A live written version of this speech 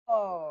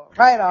All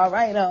right.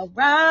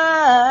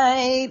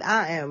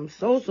 I am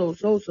so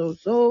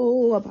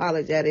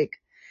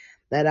apologetic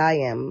that I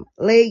am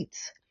late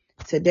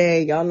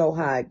today. Y'all know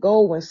how it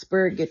go when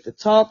spirit get to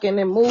talking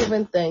and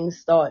moving, things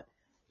start,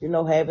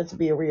 having to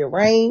be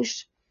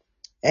rearranged.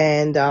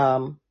 And,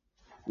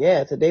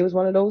 today was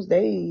one of those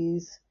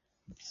days.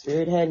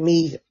 Spirit had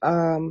me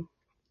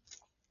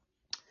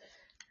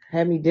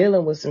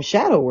dealing with some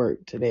shadow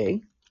work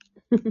today.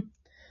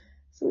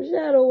 Some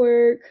shadow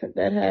work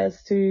that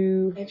has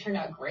to... It turned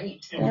out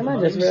great. Damn, I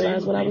just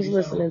realized what I was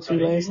listening to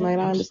last night.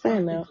 I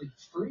understand now.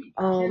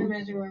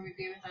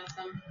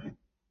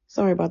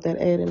 Sorry about that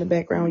ad in the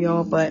background,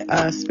 y'all.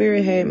 But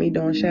Spirit had me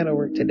doing shadow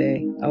work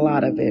today. A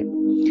lot of it.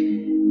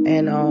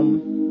 And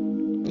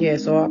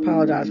so I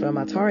apologize for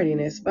my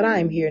tardiness. But I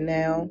am here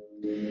now.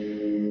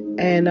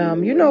 And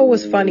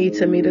what's funny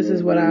to me? This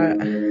is what I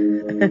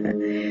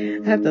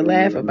have to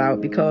laugh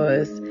about,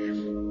 because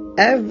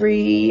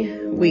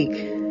every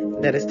week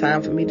that it's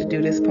time for me to do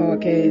this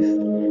podcast,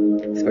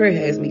 Spirit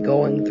has me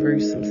going through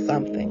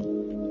something.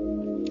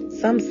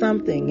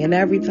 And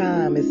every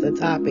time it's a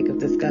topic of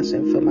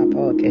discussion for my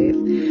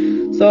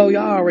podcast. So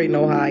y'all already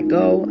know how I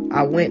go.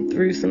 I went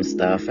through some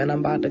stuff and I'm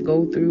about to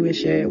go through and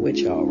share it with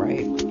y'all,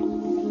 right?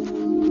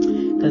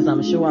 Because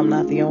I'm sure I'm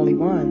not the only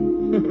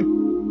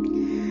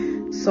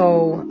one.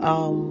 So,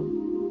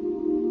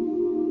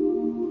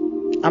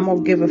 I'm going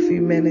to give a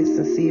few minutes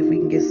and see if we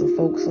can get some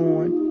folks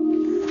on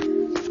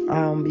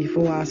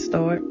before I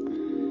start.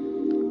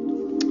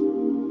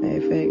 Matter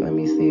of fact, let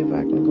me see if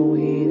I can go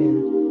ahead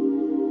and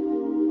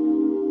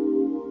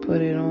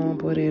put it on.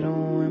 Go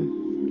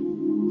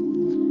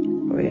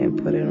ahead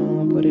and put it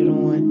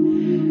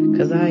on.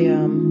 Because I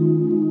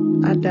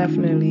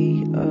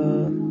definitely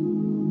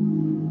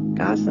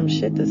got some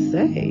shit to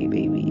say,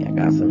 baby. I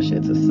got some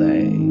shit to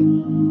say.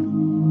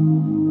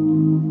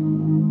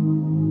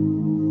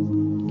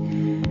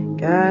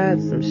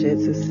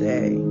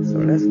 So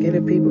let's get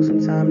it, people,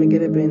 some time to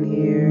get up in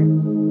here.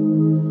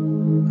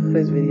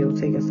 This video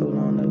taking so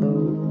long to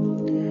load.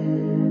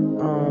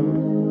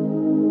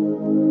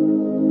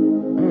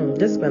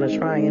 This has been a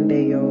trying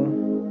day, y'all.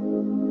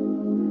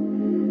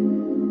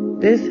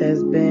 This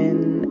has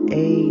been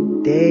a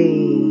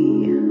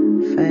day,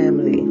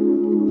 family.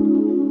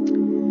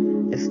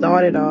 It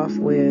started off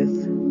with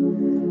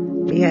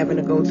me having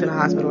to go to the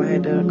hospital. I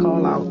had to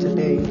call out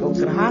today and go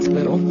to the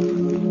hospital.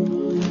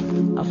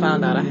 I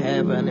found out I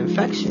have an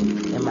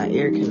infection in my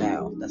ear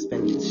canal.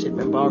 Shit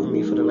been bothering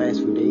me for the last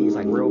few days,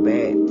 like real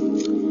bad.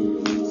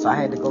 So I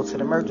had to go to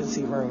the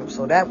emergency room.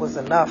 So that was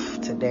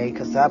enough today,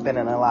 because I've been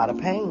in a lot of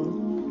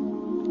pain.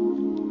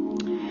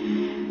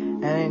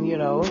 And,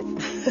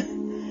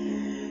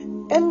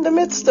 in the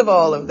midst of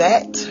all of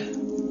that,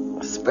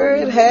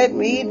 Spirit had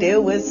me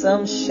deal with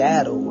some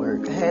shadow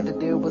work. I had to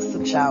deal with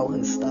some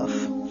childhood stuff.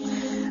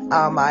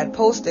 I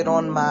posted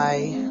on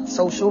my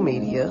social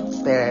media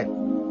that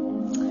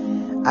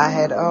I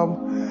had, I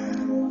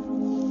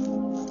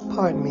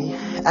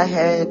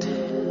had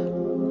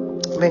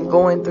been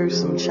going through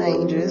some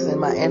changes, and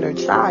my inner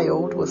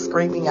child was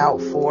screaming out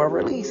for a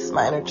release.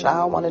 My inner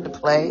child wanted to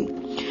play,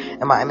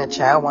 and my inner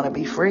child wanted to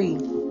be free.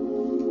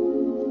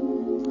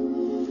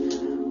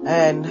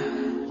 And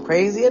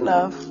crazy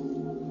enough,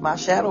 my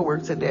shadow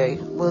work today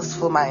was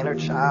for my inner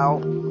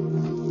child.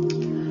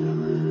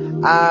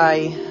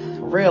 I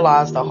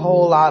realized a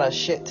whole lot of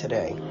shit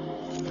today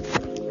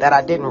that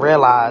I didn't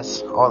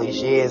realize all these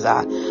years.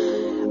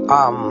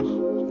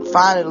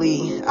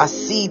 Finally, I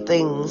see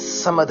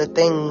some of the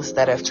things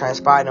that have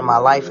transpired in my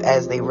life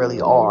as they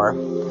really are.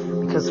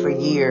 Because for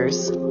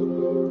years,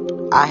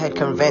 I had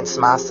convinced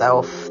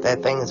myself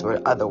that things were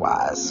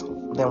otherwise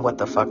than what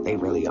the fuck they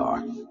really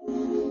are.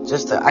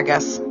 Just to, I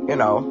guess,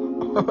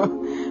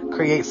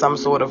 create some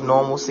sort of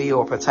normalcy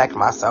or protect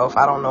myself.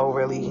 I don't know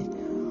really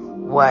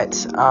what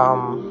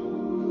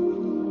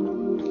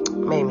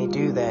made me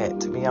do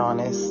that, to be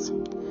honest.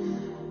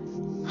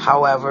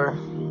 However,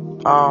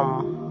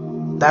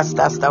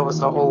 that was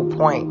the whole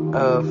point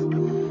of,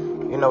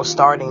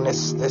 starting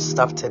this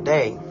stuff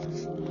today.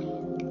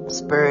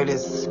 Spirit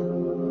is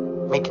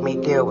making me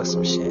deal with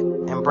some shit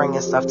and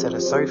bringing stuff to the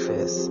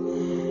surface.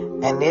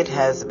 And it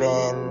has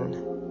been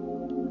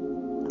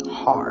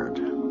hard.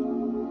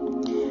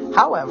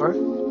 However,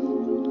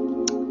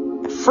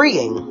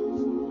 freeing.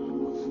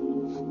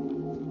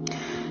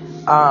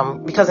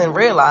 Because in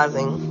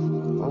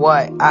realizing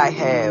what I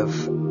have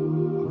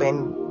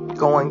been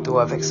going through,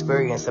 I've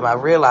experienced, and by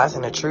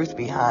realizing the truth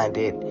behind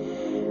it,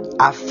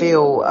 I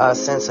feel a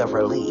sense of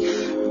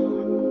relief.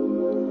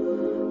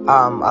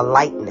 A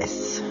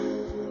lightness.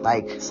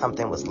 Like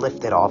something was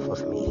lifted off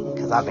of me,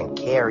 because I've been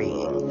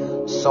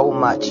carrying so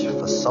much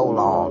for so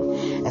long,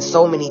 and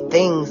so many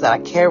things that I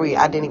carry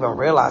I didn't even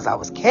realize I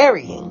was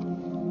carrying.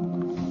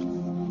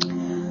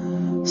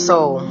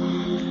 So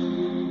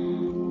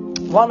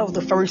one of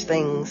the first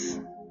things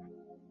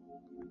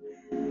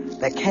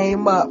that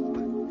came up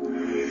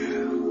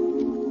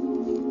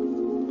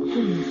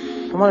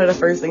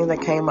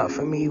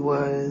for me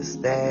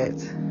was that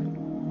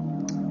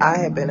I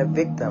had been a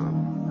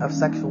victim of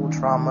sexual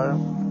trauma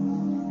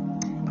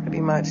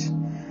pretty much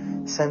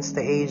since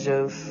the age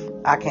of,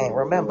 I can't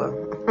remember.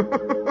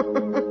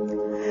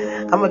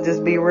 I'm going to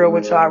just be real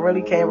with y'all. I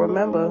really can't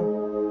remember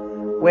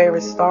where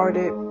it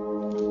started.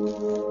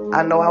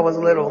 I know I was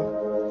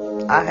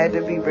little. I had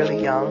to be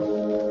really young.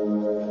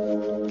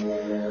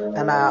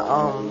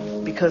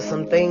 And because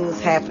some things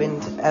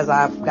happened as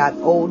I got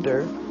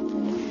older,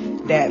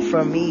 that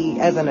for me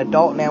as an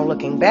adult now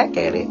looking back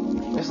at it,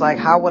 it's like,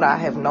 how would I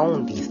have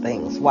known these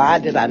things? Why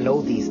did I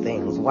know these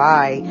things?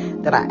 Why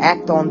did I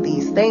act on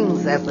these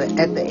things at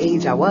the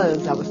age I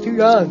was? I was too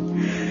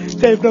young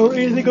to know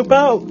anything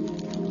about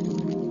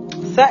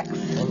sex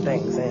and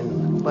things.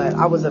 But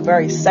I was a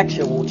very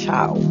sexual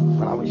child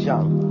when I was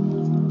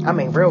young. I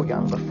mean, real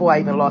young. Before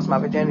I even lost my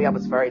virginity, I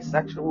was very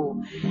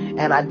sexual.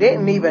 And I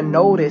didn't even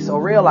notice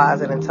or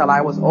realize it until I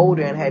was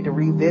older and had to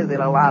revisit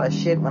a lot of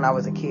shit when I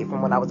was a kid,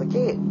 from when I was a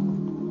kid.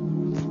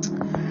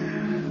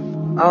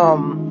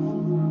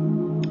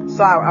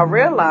 So I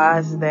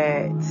realized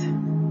that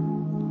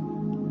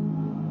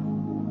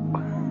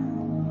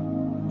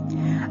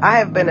I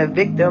have been a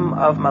victim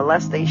of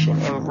molestation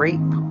and rape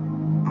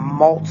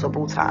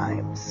multiple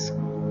times.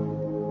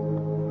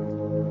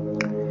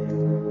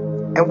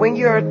 And when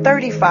you're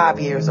 35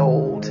 years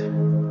old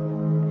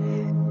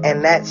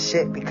and that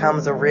shit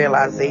becomes a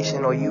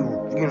realization, or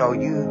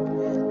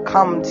you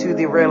come to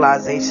the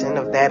realization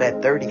of that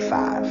at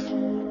 35,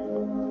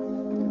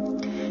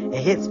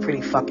 it hits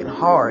pretty fucking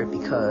hard,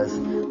 because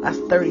that's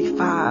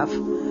 35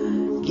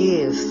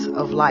 years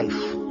of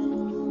life,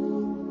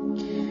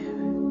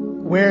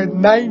 where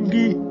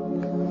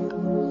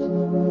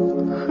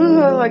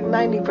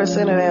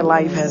 90% of that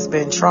life has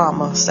been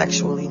trauma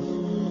sexually.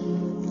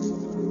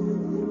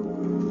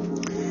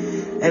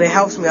 And it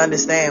helps me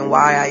understand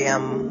why I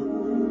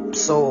am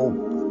so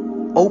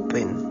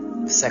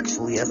open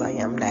sexually as I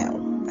am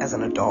now as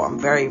an adult. I'm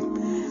very,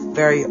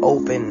 very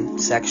open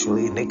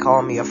sexually. They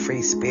call me a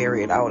free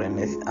spirit out in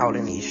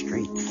these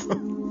streets.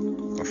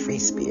 A free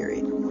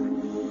spirit.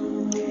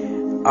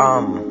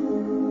 I'm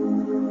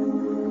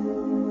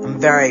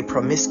very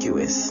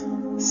promiscuous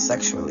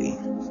sexually.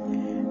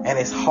 And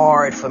it's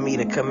hard for me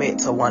to commit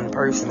to one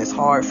person. It's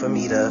hard for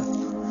me to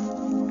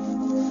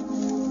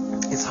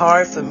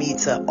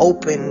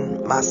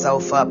open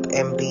myself up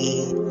and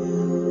be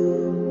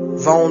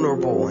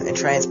vulnerable and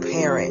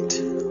transparent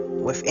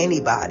with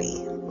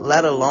anybody,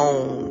 let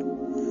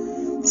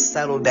alone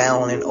settle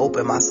down and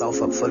open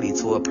myself up fully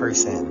to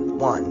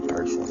one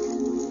person.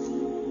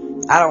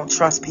 I don't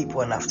trust people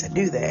enough to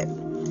do that.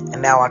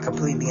 And now I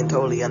completely and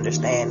totally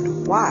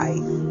understand why.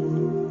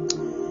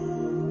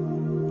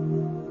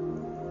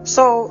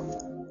 So,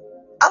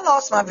 I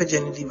lost my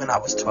virginity when I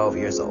was 12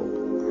 years old.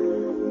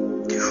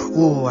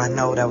 Ooh, I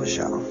know, that was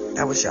young.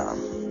 I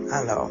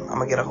know. I'm going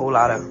to get a whole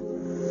lot of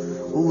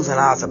oohs and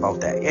ahs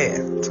about that. Yeah,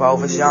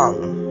 12 is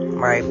young,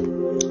 right?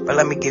 But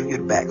let me give you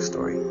the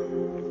backstory.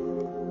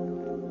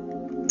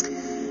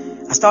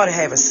 I started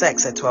having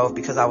sex at 12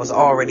 because I was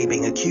already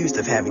being accused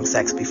of having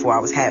sex before I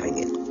was having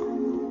it.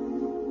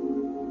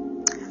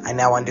 I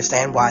now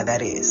understand why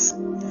that is.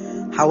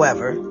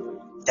 However,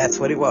 that's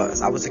what it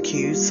was. I was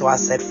accused, so I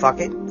said, fuck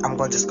it. I'm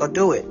going to just go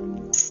do it.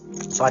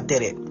 So I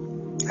did it.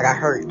 I got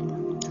hurt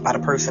by the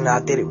person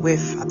that I did it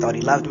with. I thought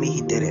he loved me.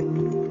 He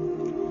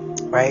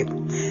didn't. Right?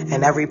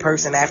 And every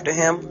person after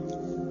him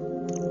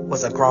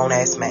was a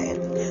grown-ass man.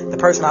 The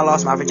person I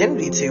lost my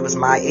virginity to was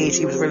my age.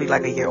 He was really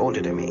like a year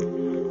older than me.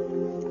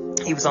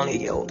 He was only a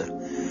year older.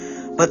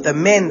 But the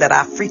men that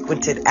I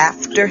frequented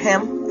after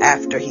him,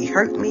 after he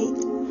hurt me,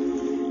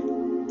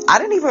 I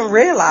didn't even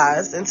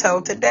realize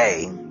until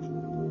today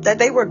that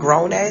they were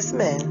grown-ass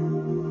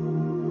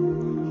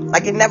men.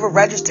 Like, it never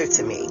registered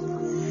to me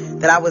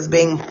that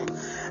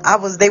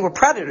they were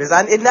predators.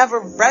 It never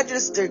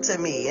registered to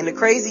me. And the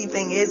crazy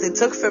thing is, it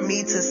took for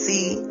me to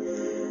see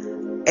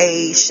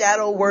a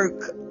shadow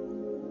work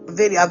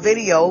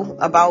video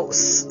about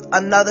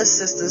another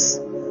sister's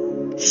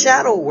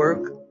shadow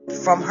work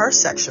from her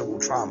sexual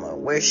trauma,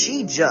 where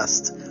she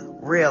just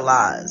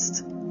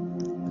realized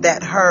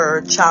that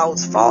her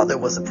child's father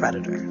was a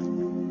predator.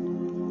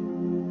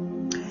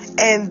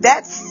 And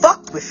that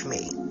fucked with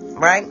me,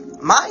 right?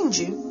 Mind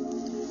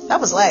you,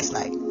 that was last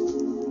night.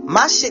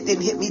 My shit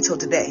didn't hit me till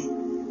today.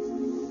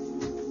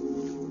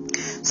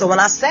 So when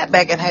I sat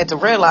back and had to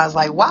realize,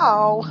 like,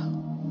 wow,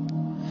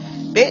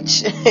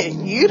 bitch,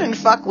 you done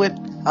fuck with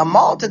a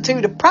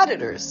multitude of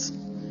predators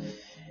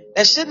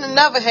that shouldn't have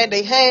never had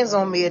their hands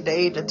on me at the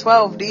age of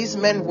 12. These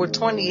men were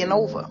 20 and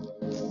over.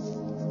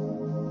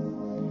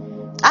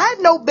 I had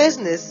no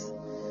business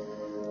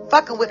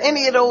fucking with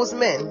any of those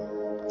men.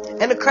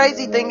 And the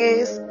crazy thing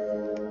is,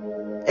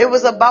 it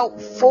was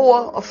about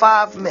 4 or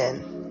 5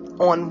 men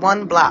on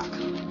one block.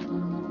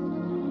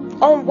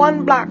 On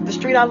one block, the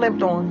street I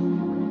lived on,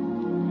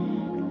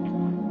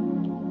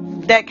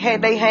 that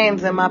had their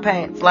hands in my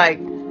pants.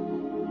 Like,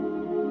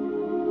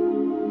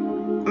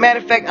 matter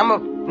of fact,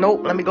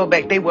 let me go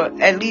back. They were,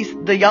 at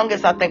least the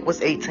youngest I think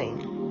was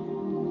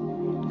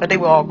 18. But they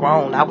were all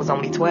grown. I was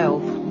only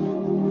 12.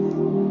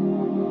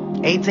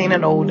 18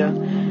 and older.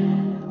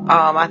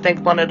 I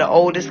think one of the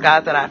oldest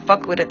guys that I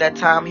fucked with at that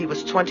time, he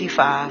was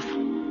 25.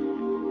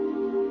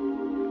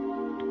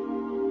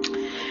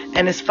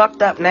 And it's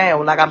fucked up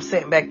now. Like, I'm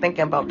sitting back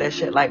thinking about that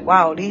shit. Like,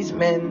 wow, these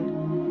men.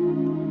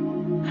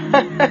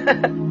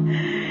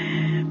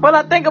 When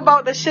I think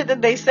about the shit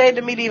that they said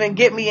to me to even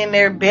get me in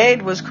their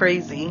bed was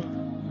crazy.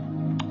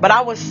 But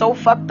I was so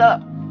fucked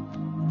up,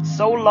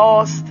 so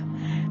lost,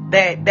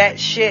 that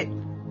shit,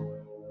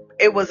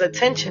 it was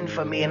attention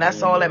for me. And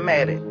that's all that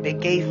mattered. They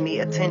gave me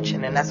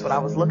attention, and that's what I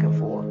was looking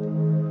for.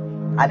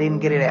 I didn't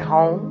get it at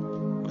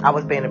home. I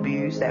was being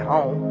abused at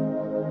home.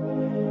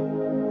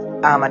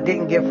 I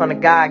didn't get from the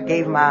guy I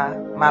gave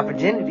my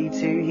virginity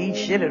to. He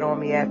shitted on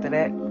me after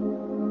that.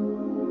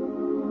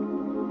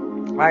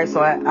 Right,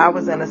 so I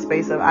was in a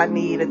space of, I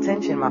need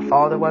attention. My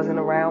father wasn't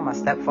around. My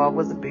stepfather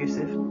was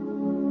abusive. You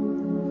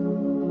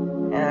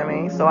know what I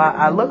mean? So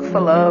I looked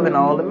for love in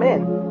all the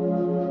men.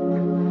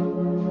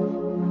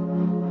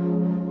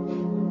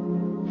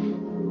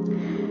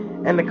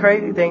 And the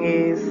crazy thing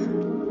is,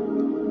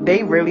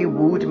 they really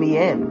wooed me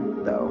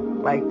in, though.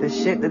 Like, the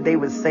shit that they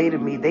would say to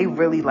me, they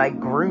really, like,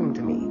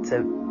 groomed me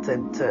to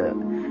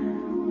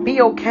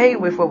be okay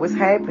with what was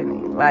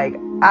happening. Like,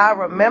 I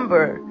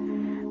remember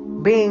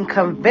being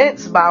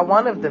convinced by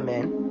one of the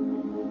men,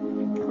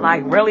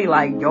 like, really,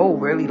 like, yo,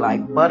 really,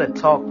 like, butter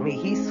talked me.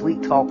 He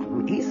sweet talked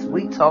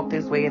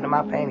his way into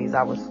my panties.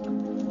 I was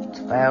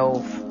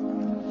 12,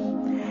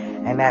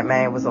 and that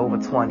man was over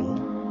 20.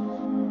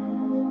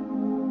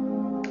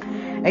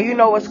 And you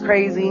know what's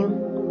crazy?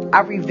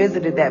 I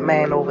revisited that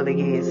man over the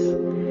years.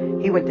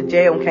 He went to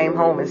jail and came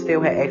home and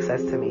still had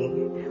access to me.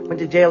 Went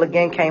to jail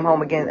again, came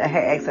home again, and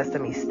had access to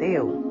me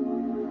still.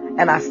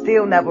 And it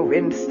still never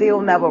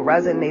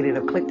resonated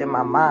or clicked in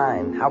my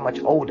mind how much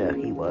older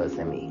he was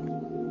than me.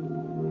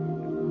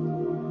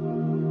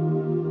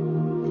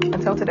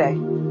 Until today.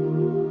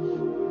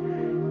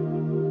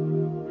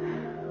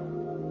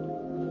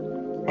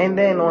 And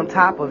then on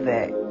top of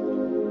that,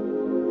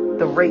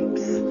 the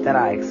rapes that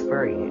I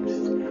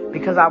experienced.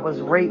 Because I was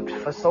raped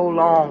for so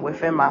long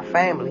within my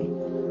family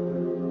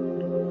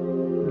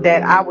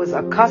that I was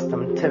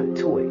accustomed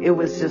to it. It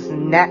was just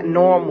not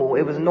normal.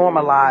 It was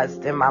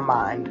normalized in my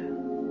mind.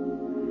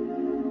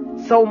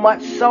 So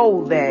much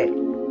so that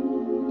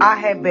I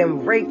had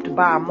been raped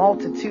by a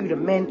multitude of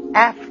men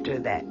after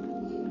that.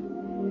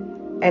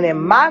 And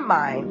in my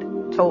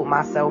mind, told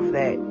myself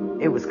that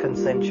it was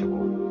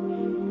consensual.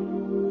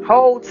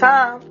 Whole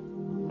time,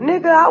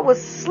 nigga, I was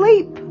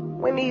asleep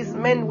when these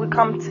men would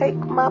come take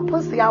my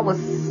pussy. I was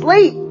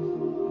asleep.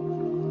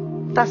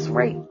 That's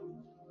rape.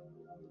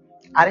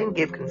 I didn't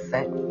give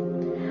consent.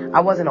 I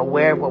wasn't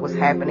aware of what was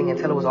happening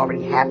until it was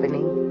already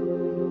happening.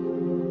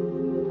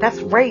 That's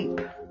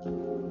rape.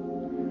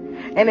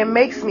 And it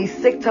makes me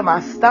sick to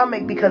my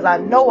stomach because I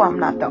know I'm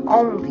not the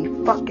only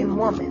fucking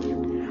woman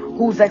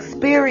who's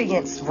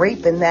experienced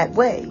rape in that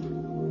way.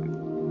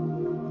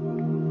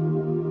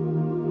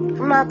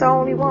 I'm not the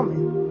only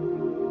woman.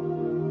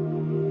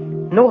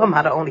 Nor am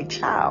I the only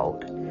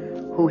child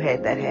who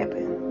had that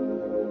happen.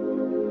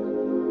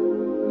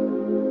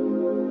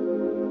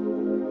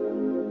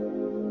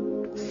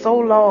 So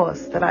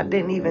lost that I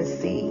didn't even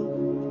see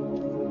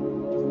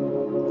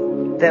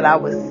that I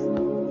was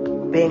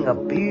being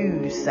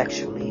abused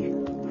sexually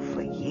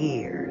for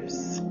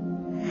years.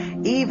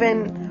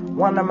 Even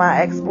one of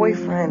my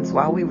ex-boyfriends,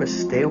 while we were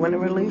still in a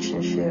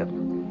relationship,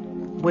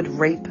 would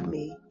rape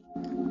me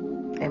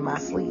in my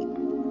sleep.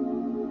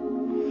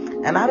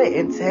 And I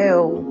didn't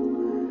tell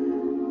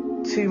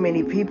too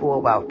many people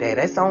about that.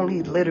 That's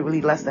only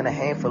literally less than a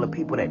handful of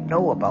people that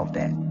know about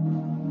that.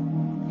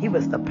 He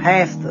was the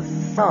pastor's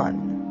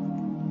son.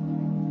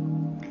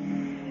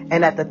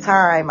 And at the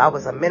time, I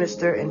was a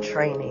minister in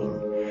training.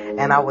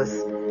 And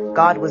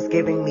God was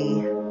giving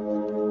me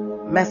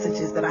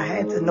messages that I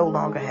had to no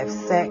longer have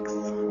sex,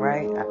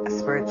 right? The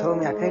Spirit told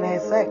me I couldn't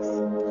have sex.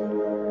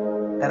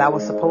 That I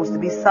was supposed to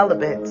be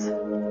celibate.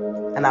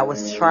 And I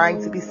was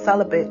trying to be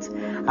celibate.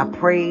 I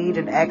prayed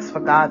and asked for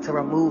God to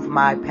remove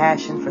my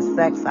passion for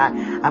sex.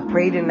 I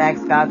prayed and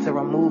asked God to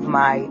remove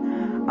my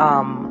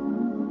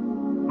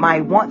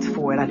want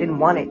for it. I didn't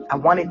want it. I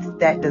wanted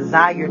that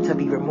desire to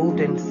be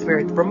removed, and the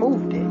Spirit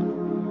removed it.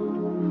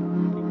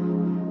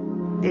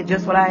 Did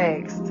just what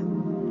I asked.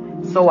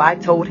 So I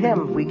told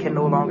him we can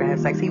no longer have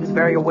sex. He was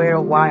very aware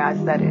of why I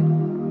said it.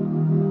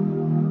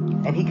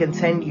 And he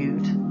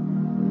continued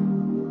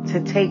to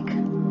take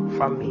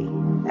from me.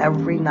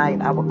 Every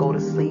night I would go to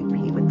sleep,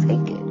 he would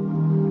take it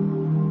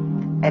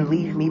and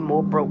leave me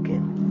more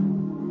broken.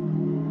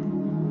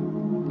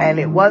 And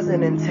it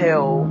wasn't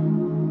until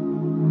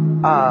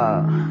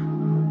I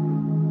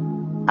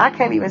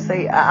can't even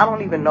say, I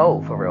don't even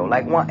know for real.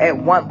 Like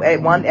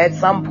at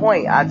some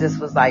point I just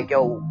was like,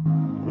 yo,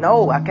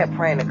 no. I kept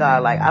praying to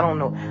God, like, I don't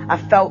know. I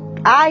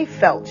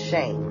felt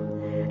shame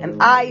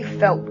and I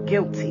felt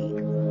guilty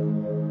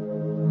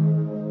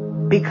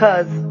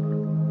because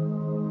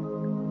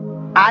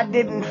I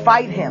didn't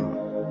fight him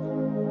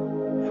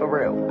for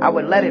real. I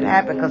would let it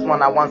happen because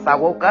once I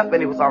woke up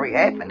and it was already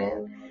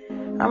happening,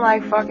 I'm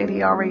like, fuck it,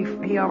 he already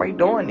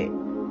doing it.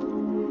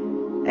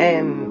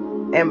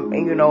 And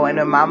you know, and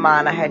in my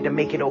mind, I had to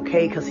make it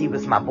okay because he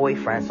was my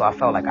boyfriend, so I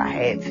felt like I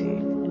had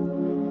to.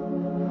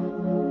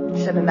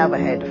 Should have never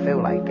had to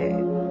feel like that.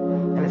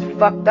 And it's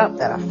fucked up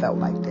that I felt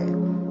like that.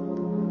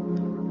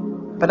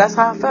 But that's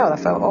how I felt. I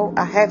felt, oh,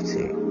 I have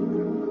to.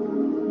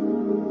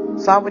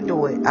 So I would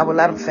do it. I would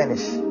let him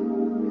finish.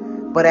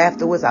 But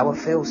afterwards, I would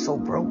feel so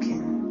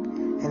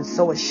broken and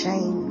so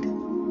ashamed.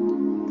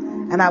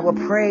 And I would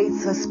pray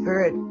to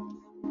Spirit,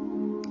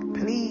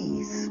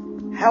 please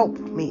help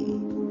me.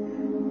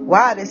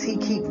 Why does he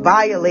keep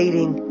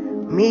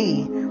violating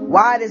me?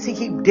 Why does he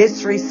keep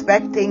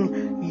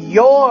disrespecting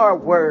your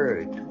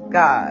word,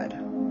 God?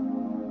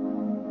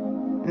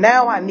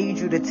 Now I need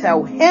you to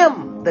tell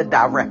him the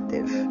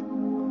directive.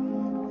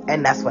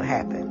 And that's what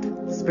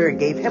happened. Spirit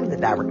gave him the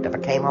directive. I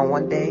came home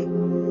one day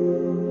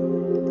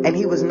and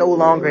he was no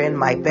longer in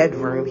my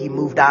bedroom. He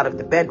moved out of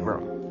the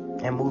bedroom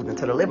and moved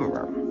into the living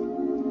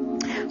room.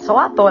 So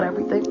I thought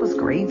everything was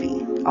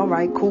gravy. All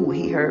right, cool.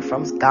 He heard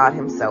from God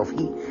himself.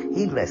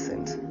 He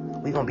listened.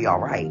 We're going to be all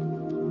right.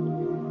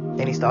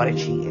 Then he started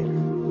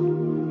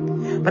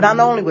cheating. But not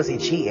only was he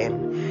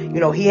cheating, you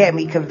know, he had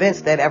me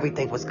convinced that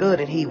everything was good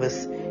and he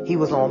was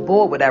on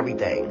board with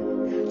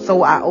everything.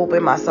 So I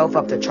opened myself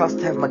up to trust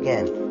him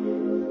again.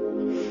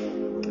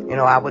 You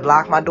know, I would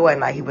lock my door at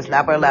night. He was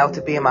never allowed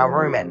to be in my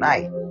room at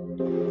night.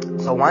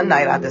 So one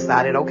night I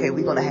decided, okay,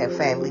 we're going to have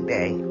family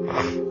day.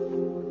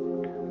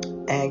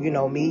 And, you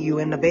know, me, you,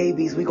 and the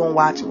babies, we're going to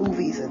watch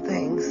movies and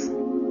things.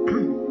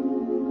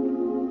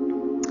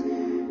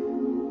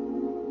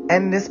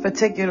 And this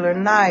particular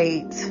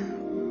night,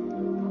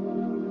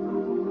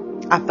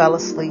 I fell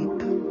asleep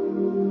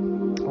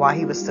while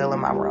he was still in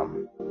my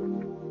room.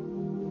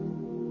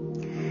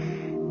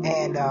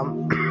 And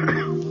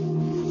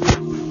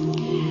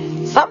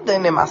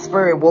something in my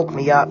spirit woke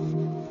me up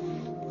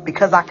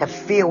because I could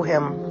feel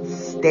him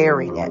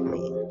staring at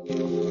me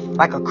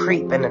like a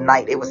creep in the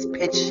night. It was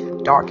pitch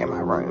dark in my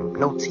room.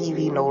 No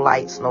TV, no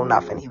lights, no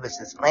nothing. He was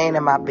just laying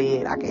in my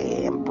bed. I could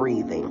hear him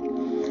breathing.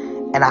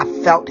 And I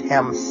felt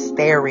him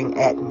staring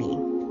at me,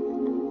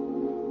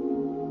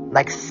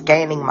 like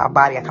scanning my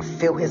body. I could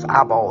feel his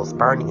eyeballs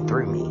burning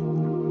through me.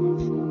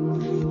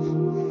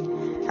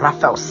 And I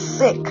felt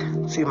sick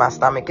to my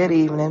stomach. Good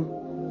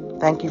evening.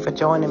 Thank you for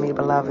joining me,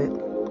 beloved.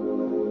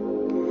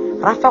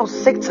 But I felt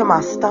sick to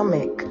my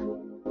stomach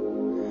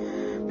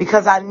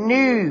because I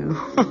knew,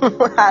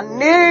 I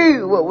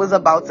knew what was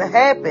about to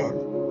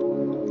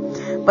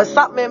happen. But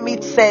something in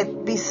me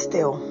said, be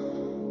still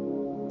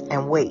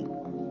and wait.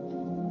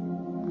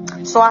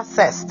 So I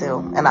sat still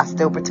and I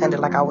still pretended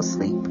like I was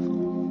asleep.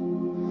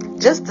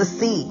 Just to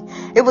see.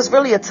 It was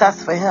really a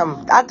test for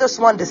him. I just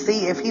wanted to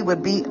see if he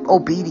would be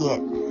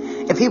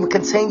obedient, if he would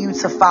continue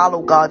to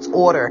follow God's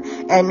order.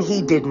 And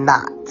he did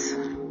not.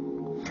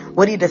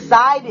 What he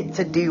decided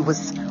to do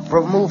was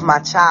remove my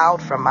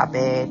child from my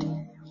bed.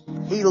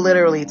 He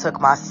literally took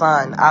my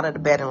son out of the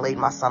bed and laid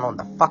my son on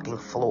the fucking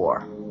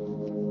floor.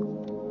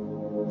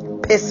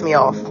 Pissed me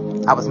off.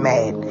 I was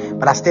mad,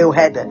 but I still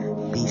had to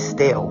be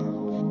still.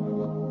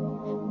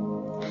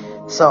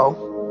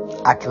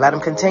 So I can let him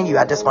continue.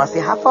 I just want to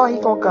see how far he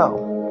gonna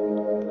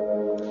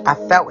go. I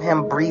felt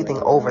him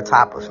breathing over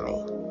top of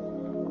me.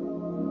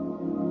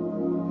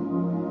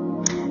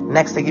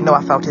 Next thing you know,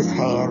 I felt his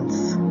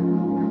hands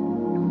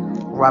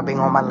rubbing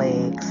on my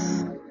legs.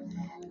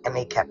 And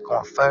they kept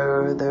going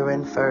further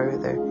and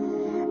further.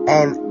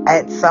 And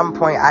at some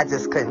point, I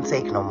just couldn't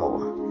take no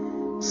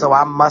more. So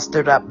I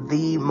mustered up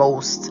the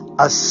most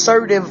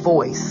assertive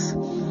voice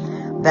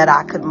that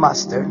I could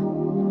muster.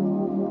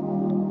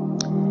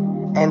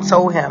 And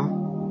told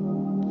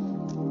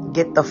him,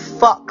 get the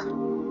fuck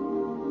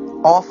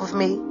off of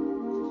me.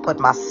 Put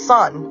my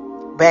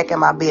son back in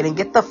my bed and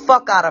get the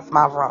fuck out of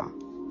my room.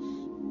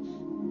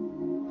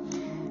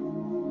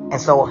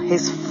 And so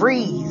his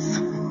freeze,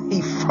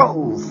 he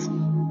froze.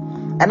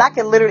 And I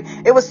could literally,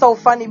 it was so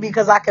funny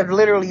because I could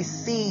literally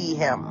see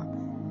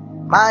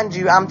him. Mind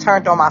you, I'm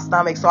turned on my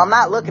stomach, so I'm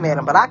not looking at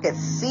him, but I could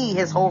see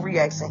his whole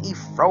reaction. He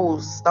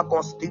froze, stuck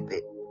on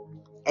stupid,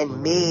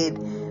 and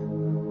mid-reach.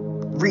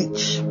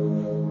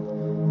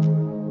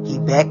 He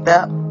backed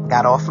up,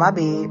 got off my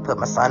bed, put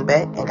my son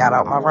back, and got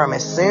out my room.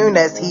 As soon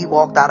as he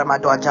walked out of my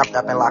door, I jumped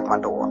up and locked my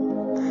door.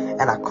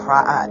 And I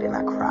cried, and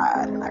I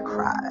cried, and I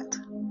cried.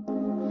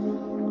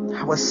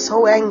 I was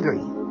so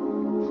angry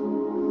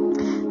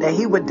that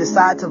he would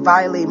decide to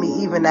violate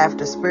me even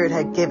after Spirit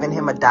had given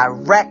him a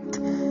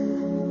directive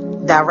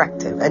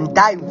and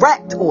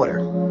direct order.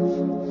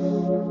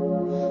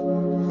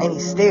 And he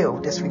still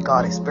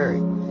disregarded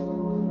Spirit.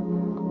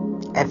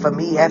 And for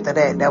me, after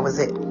that, that was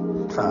it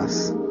for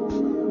us.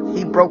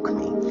 He broke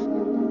me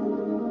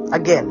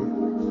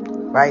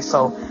again, right?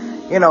 So,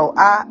 you know,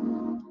 I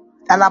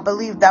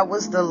believe that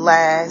was the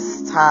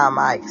last time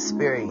I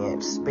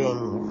experienced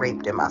being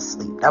raped in my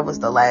sleep. That was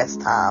the last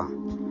time.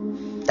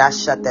 I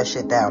shut that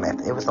shit down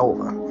after it was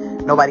over.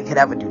 Nobody could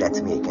ever do that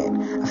to me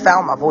again. I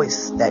found my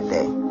voice that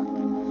day.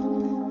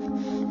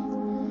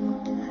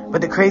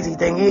 But the crazy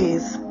thing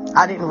is,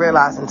 I didn't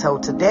realize until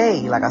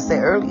today, like I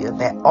said earlier,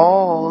 that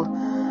all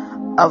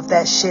of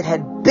that shit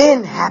had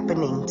been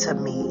happening to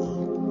me.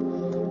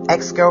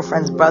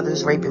 Ex-girlfriends,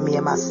 brothers raping me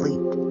in my sleep.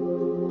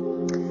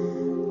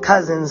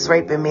 Cousins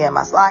raping me in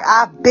my sleep. Like,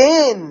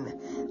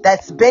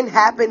 that's been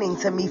happening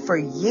to me for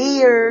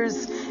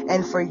years.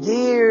 And for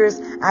years,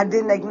 I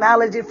didn't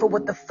acknowledge it for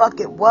what the fuck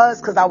it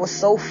was, because I was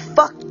so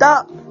fucked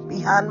up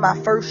behind my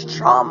first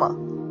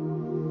trauma.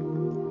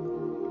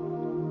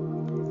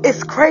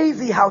 It's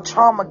crazy how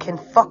trauma can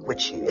fuck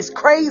with you. It's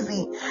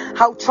crazy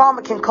how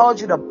trauma can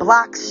cause you to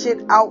block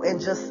shit out and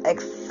just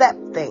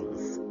accept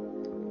things.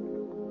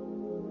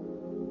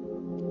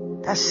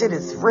 That shit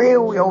is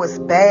real, yo. It's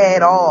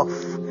bad off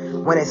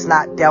when it's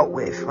not dealt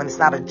with, when it's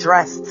not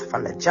addressed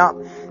from the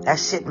jump. That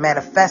shit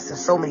manifests in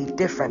so many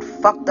different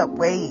fucked up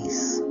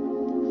ways.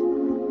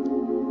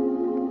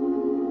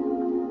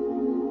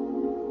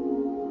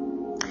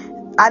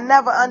 I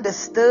never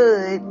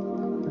understood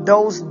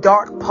those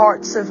dark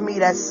parts of me,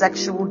 that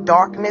sexual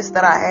darkness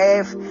that I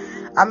have.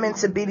 I'm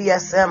into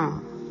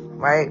BDSM,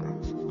 right?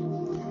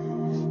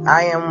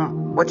 I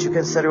am what you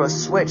consider a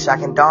switch. I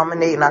can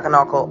dominate and I can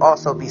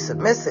also be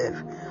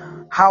submissive.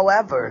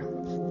 However,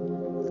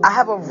 I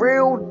have a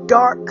real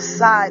dark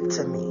side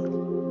to me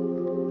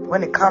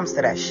when it comes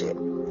to that shit.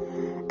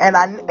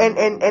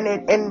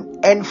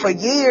 And for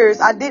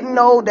years, I didn't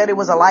know that it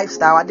was a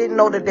lifestyle. I didn't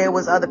know that there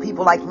was other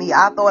people like me.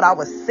 I thought I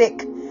was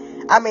sick.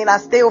 I mean, I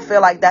still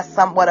feel like that's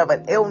somewhat of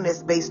an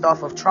illness based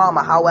off of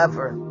trauma.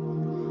 However,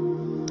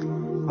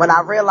 when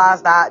I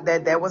realized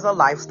that there was a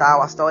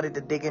lifestyle, I started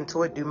to dig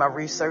into it, do my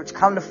research,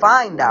 come to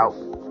find out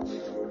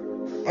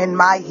in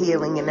my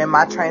healing and in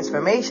my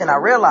transformation, I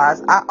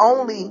realized I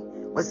only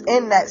was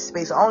in that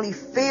space, I only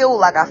feel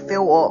like I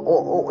feel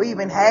or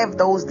even have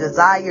those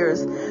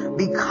desires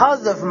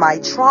because of my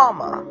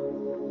trauma.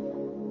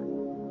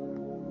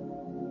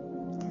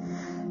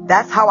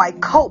 That's how I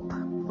cope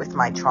with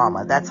my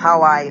trauma. That's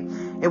how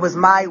it was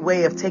my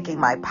way of taking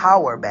my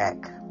power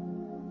back,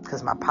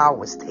 because my power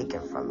was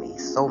taken from me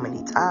so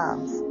many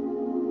times.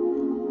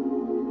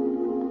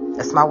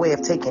 That's my way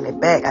of taking it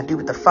back. I do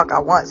what the fuck I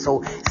want,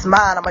 so it's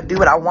mine. I'm gonna do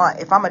what I want.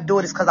 If I'm gonna do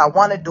it, it's because I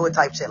want to do it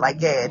type shit. Like,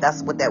 yeah,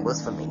 that's what that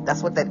was for me.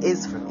 That's what that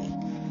is for me.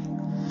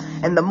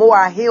 And the more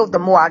I heal, the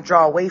more I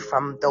draw away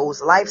from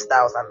those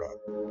lifestyles I'm in.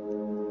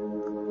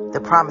 The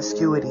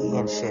promiscuity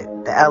and shit,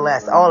 the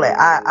LS, all that.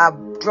 I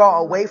draw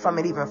away from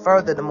it even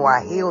further the more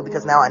I heal,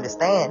 because now I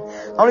understand.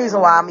 The only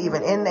reason why I'm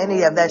even in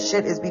any of that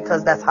shit is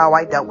because that's how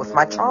I dealt with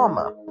my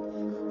trauma.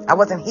 I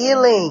wasn't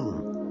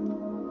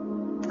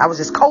healing. I was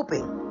just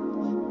coping.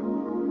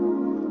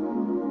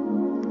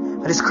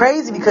 But it's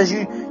crazy because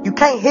you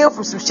can't heal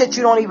from some shit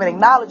you don't even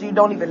acknowledge, you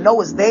don't even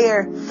know is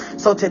there.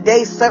 So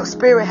today,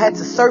 spirit had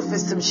to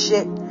surface some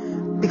shit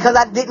because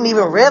I didn't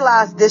even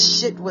realize this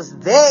shit was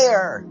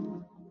there.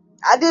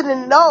 I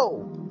didn't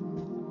know.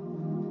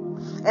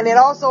 And it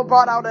also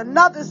brought out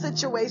another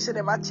situation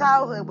in my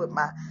childhood with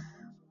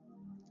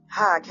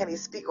I can't even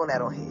speak on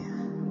that on here.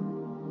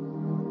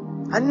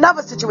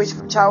 Another situation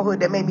from childhood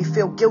that made me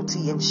feel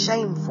guilty and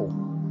shameful.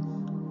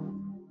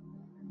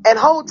 And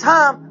whole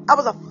time, I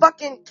was a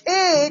fucking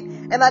kid,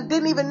 and I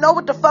didn't even know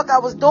what the fuck I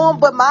was doing,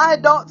 but my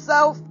adult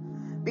self,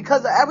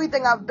 because of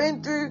everything I've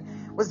been through,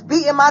 was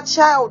beating my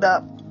child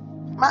up,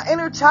 my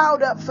inner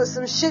child up for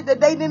some shit that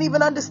they didn't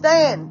even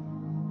understand.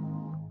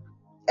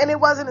 And it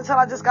wasn't until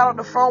I just got on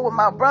the phone with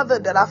my brother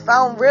that I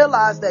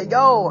realized that,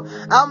 yo,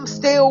 I'm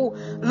still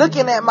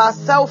looking at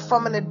myself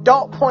from an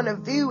adult point of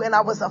view, and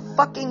I was a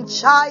fucking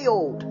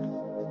child.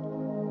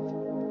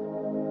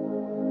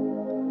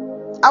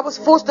 I was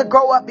forced to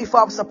grow up before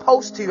I was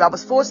supposed to. I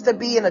was forced to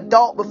be an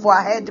adult before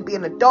I had to be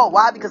an adult.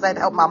 Why? Because I had to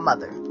help my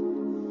mother.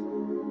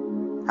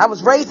 I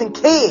was raising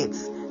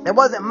kids that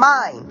wasn't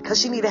mine because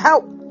she needed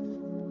help.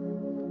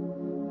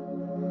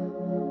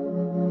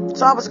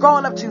 So I was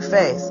growing up too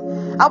fast.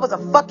 I was a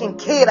fucking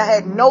kid. I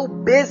had no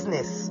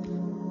business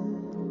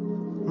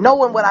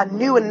knowing what I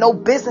knew and no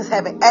business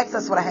having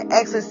access to what I had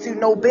access to.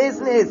 No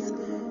business.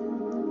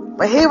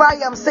 But here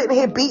I am sitting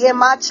here beating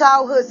my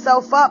childhood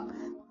self up.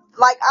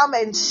 Like I'm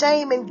in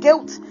shame and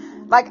guilt.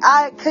 Like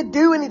I could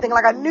do anything.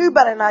 Like I knew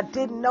better and I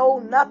didn't know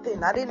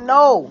nothing. I didn't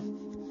know.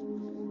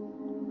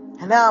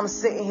 And now I'm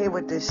sitting here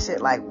with this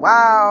shit like,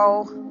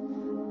 wow.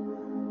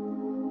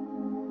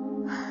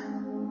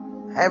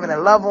 Having a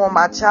love on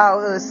my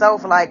childhood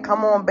self. Like,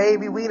 come on,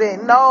 baby. We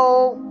didn't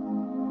know.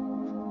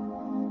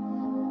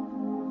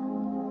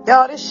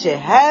 Yo, this shit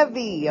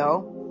heavy,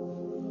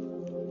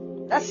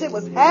 yo. That shit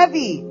was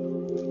heavy.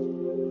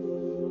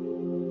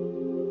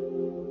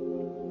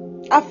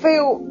 I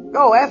feel,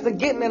 after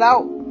getting it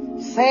out,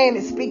 saying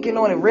it, speaking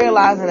on it,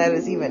 realizing that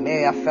it's even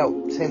there, I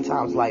felt 10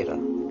 times lighter.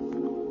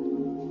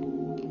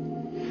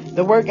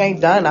 The work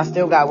ain't done. I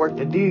still got work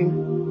to do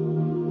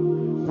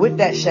with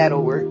that shadow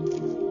work.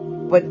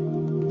 But,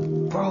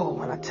 bro,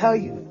 when I tell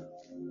you,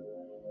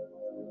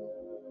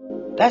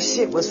 that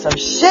shit was some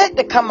shit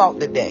to come out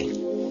today.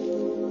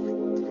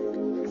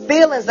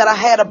 Feelings that I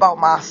had about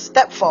my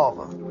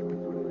stepfather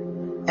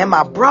and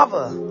my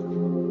brother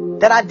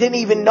that I didn't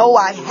even know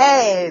I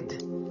had.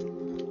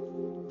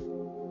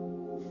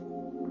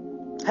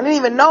 I didn't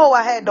even know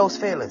I had those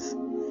feelings.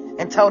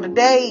 until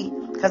today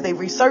because they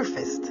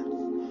resurfaced.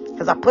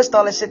 Because I pushed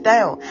all that shit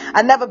down.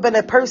 I never been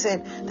a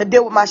person to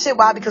deal with my shit.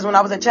 Why? Because when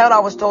I was a child, I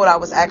was told I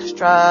was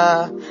extra.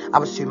 I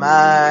was too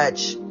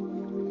much.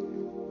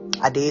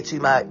 I did too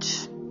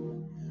much.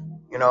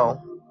 You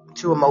know,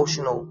 too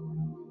emotional.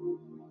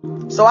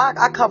 So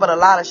I covered a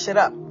lot of shit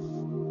up.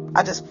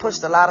 I just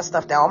pushed a lot of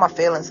stuff down. All my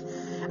feelings.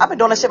 I've been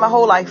doing that shit my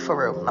whole life, for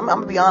real. I'm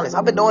going to be honest.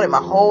 I've been doing it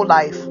my whole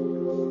life.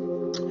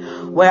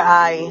 Where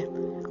I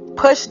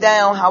push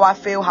down how I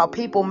feel, how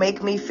people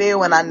make me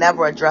feel, and I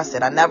never address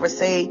it. I never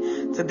say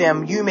to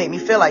them, you make me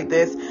feel like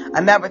this.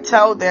 I never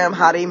tell them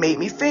how they make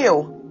me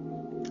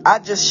feel. I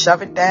just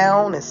shove it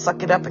down and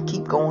suck it up and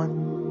keep going.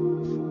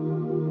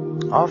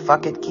 Oh,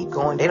 fuck it. Keep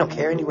going. They don't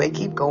care anyway.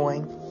 Keep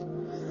going.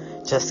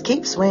 Just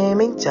keep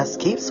swimming. Just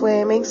keep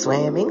swimming.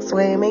 Swimming,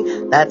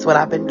 swimming. That's what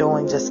I've been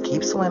doing. Just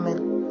keep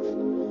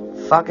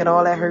swimming. Fuck it.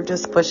 All that hurt.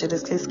 Just push it.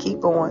 Just keep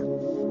going.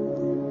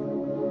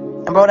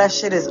 And bro, that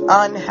shit is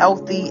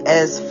unhealthy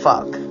as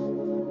fuck.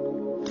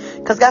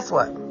 Because guess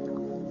what?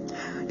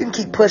 You can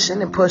keep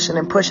pushing and pushing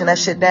and pushing that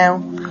shit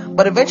down.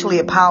 But eventually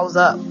it piles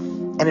up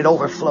and it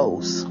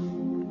overflows.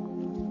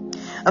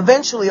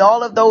 Eventually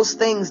all of those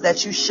things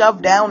that you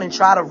shove down and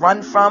try to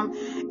run from,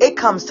 it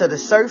comes to the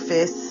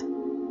surface.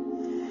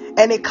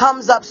 And it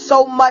comes up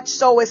so much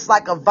so it's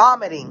like a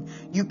vomiting.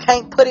 You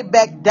can't put it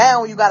back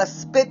down. You got to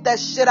spit that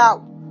shit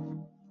out.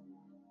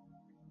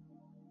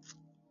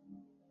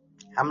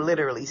 I'm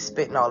literally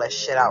spitting all that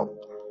shit out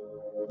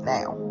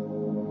now.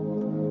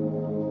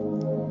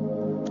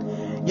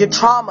 Your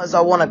traumas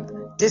are one of...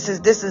 This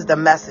is the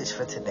message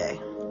for today.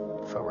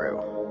 For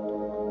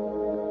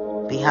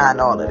real.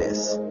 Behind all of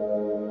this.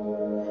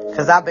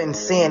 Because I've been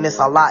seeing this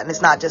a lot. And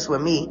it's not just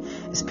with me.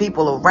 It's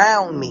people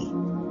around me.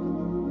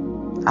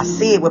 I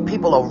see it with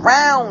people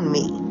around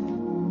me.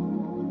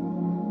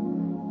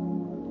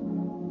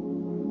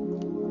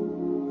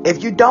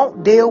 If you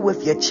don't deal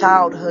with your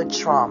childhood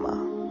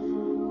trauma,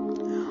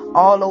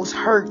 all those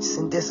hurts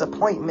and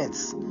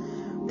disappointments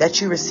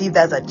that you received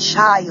as a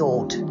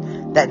child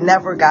that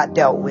never got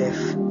dealt with,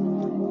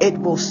 it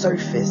will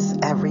surface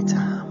every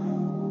time.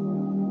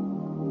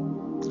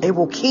 It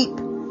will keep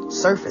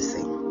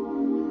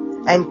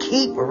surfacing and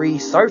keep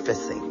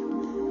resurfacing.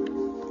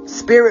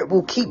 Spirit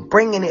will keep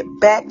bringing it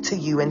back to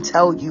you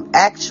until you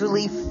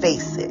actually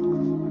face it.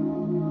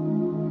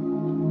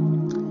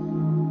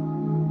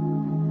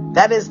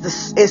 That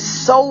is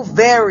so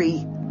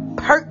very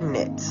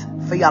pertinent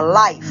for your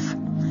life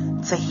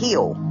to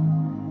heal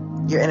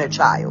your inner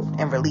child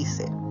and release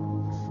it.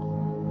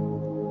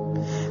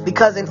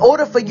 Because in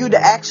order for you to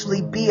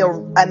actually be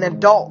an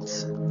adult,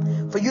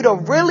 for you to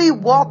really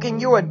walk in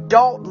your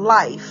adult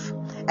life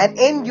and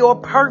in your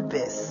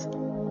purpose,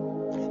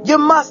 you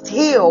must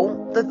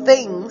heal the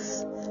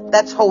things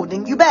that's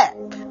holding you back.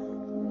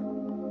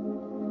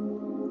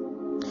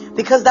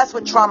 Because that's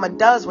what trauma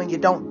does when you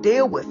don't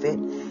deal with it.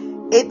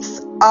 It's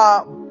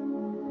a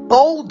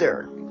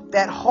boulder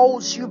that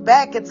holds you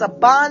back. It's a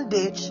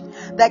bondage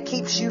that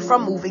keeps you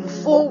from moving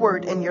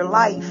forward in your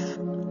life.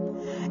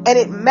 And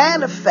it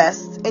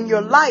manifests in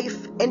your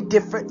life in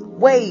different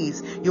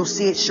ways. You'll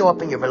see it show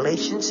up in your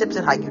relationships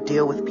and how you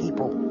deal with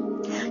people.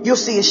 You'll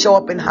see it show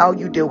up in how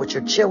you deal with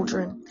your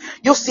children.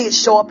 You'll see it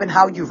show up in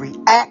how you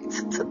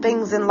react to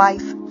things in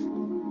life.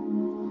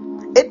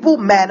 It will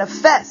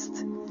manifest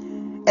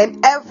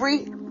in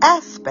every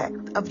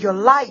aspect of your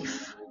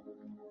life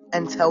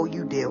until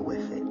you deal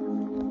with it.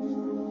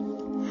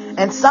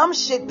 And some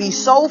shit be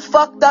so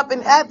fucked up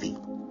and heavy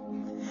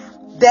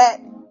that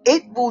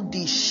it will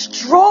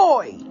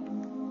destroy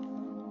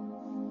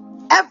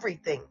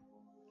everything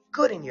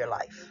good in your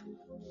life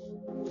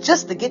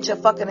just to get your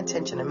fucking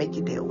attention and make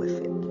you deal with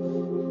it.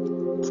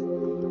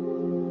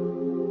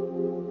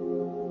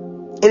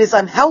 It is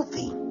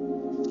unhealthy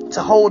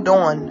to hold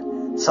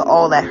on to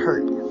all that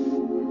hurt.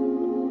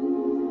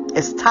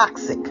 It's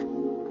toxic.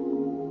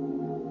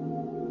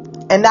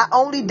 And not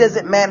only does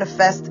it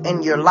manifest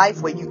in your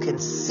life where you can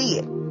see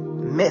it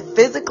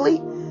physically,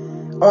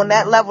 on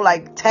that level,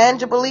 like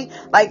tangibly,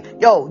 like,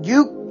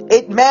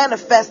 it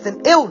manifests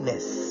in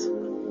illness.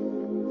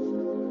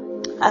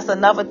 That's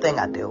another thing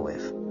I deal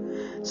with.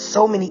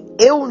 So many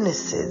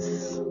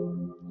illnesses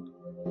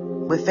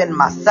within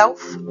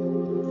myself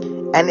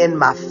and in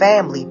my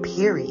family,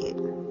 period.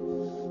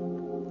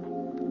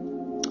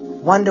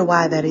 Wonder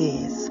why that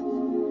is.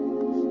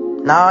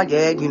 How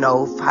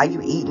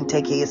you eat and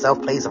take care of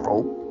yourself plays a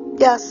role.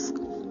 Yes.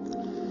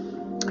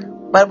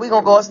 But we're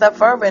going to go a step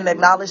further and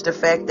acknowledge the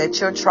fact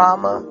that your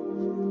trauma,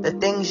 the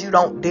things you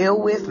don't deal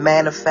with,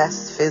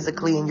 manifests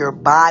physically in your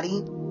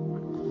body.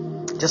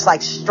 Just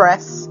like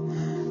stress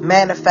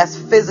manifests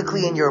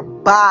physically in your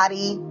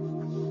body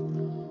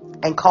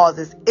and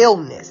causes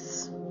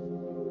illness.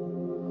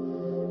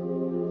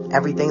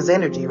 Everything's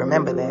energy.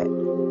 Remember that.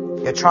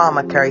 Your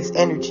trauma carries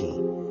energy.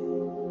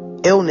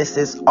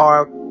 Illnesses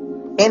are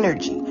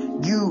energy.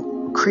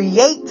 You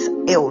create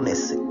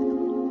illness.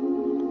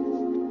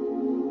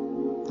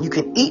 You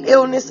can eat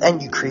illness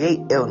and you create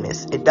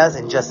illness. It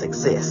doesn't just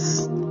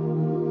exist.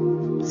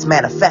 It's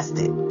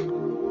manifested.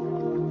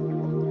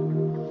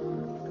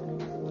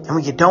 And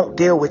when you don't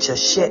deal with your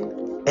shit,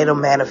 it'll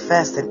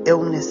manifest in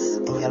illness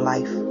in your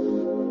life.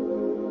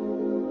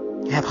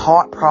 You have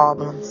heart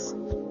problems.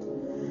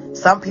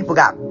 Some people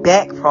got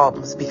back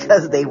problems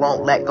because they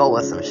won't let go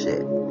of some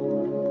shit.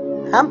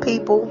 I'm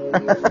people.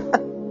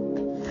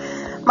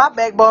 My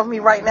back bothers me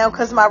right now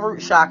because my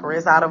root chakra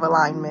is out of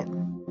alignment.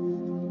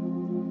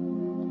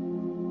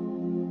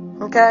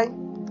 Okay?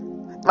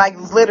 Like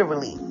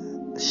literally,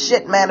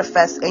 shit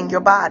manifests in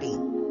your body.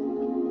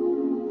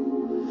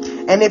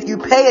 And if you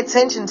pay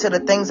attention to the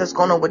things that's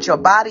going on with your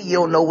body,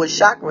 you'll know what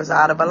chakra is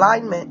out of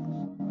alignment.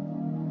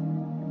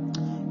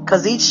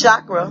 Because each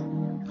chakra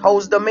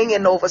holds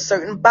dominion over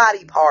certain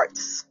body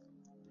parts.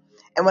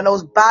 And when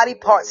those body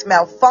parts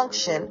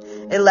malfunction,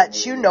 it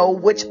lets you know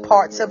which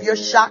parts of your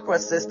chakra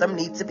system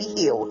need to be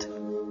healed.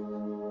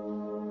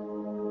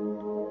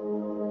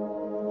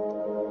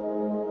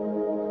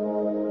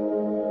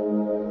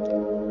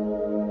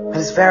 But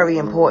it's very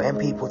important,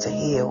 people, to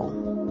heal.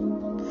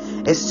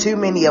 It's too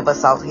many of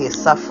us out here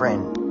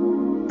suffering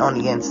on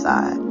the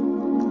inside.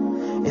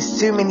 It's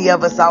too many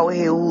of us out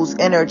here whose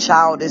inner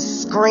child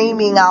is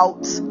screaming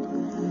out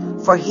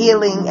for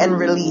healing and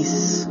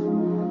release.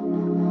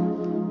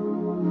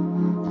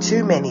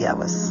 Too many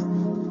of us.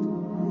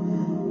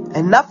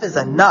 Enough is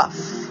enough.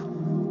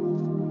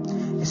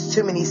 It's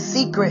too many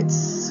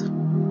secrets.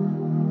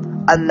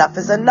 Enough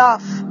is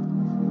enough.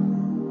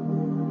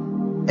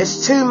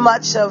 It's too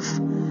much of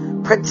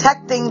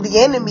protecting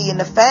the enemy and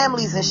the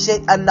families and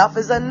shit. Enough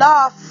is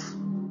enough.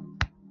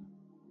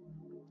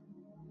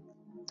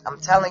 I'm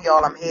telling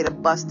y'all, I'm here to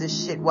bust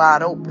this shit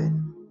wide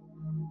open.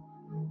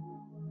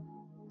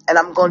 And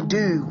I'm going to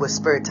do what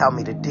Spirit tell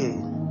me to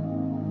do.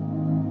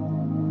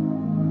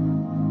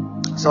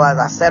 So as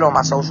I said on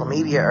my social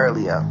media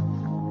earlier,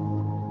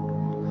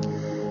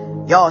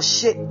 y'all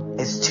shit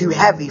is too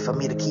heavy for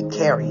me to keep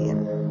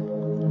carrying.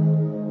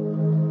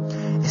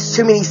 It's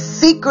too many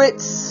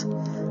secrets,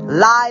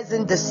 lies,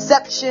 and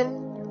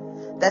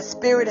deception that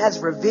Spirit has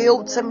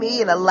revealed to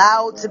me and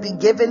allowed to be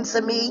given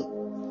to me.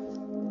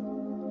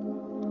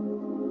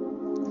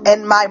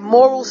 And my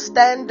moral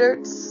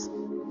standards,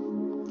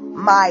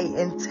 my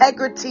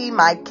integrity,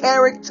 my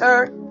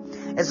character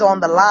is on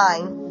the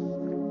line.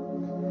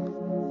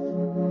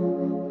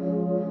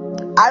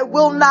 I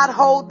will not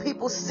hold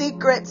people's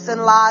secrets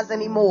and lies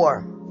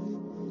anymore.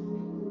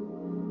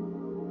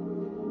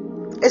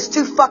 It's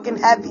too fucking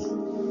heavy.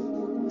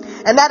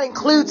 And that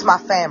includes my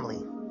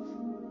family.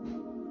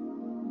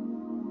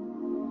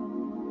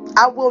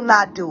 I will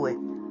not do it.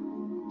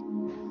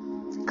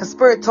 Because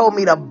Spirit told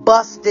me to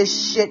bust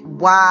this shit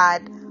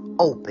wide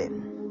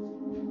open.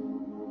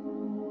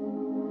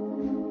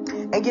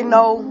 And you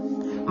know,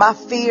 my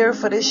fear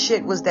for this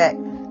shit was that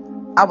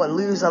I would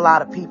lose a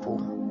lot of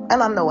people.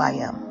 And I know I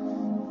am.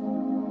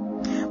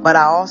 But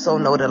I also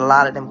know that a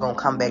lot of them going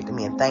to come back to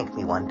me and thank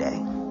me one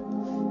day.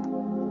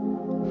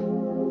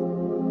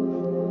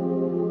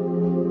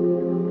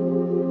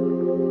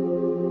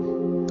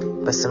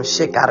 But some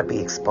shit got to be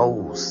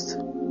exposed.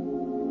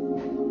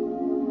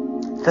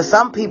 Because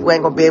some people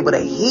ain't going to be able to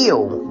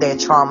heal their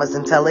traumas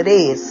until it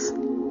is.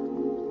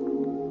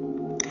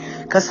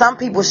 Because some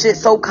people shit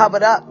so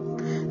covered up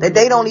that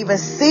they don't even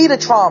see the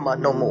trauma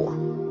no more.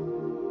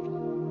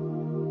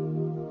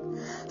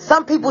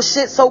 Some people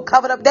shit so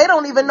covered up, they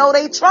don't even know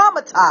they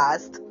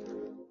traumatized.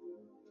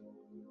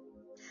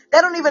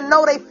 They don't even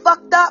know they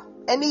fucked up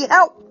and need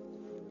help.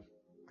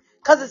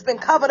 Because it's been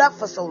covered up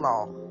for so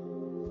long.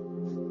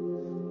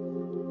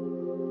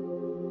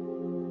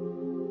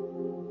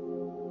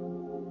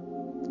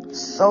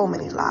 So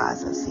many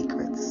lies and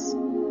secrets.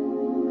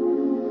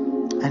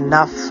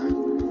 Enough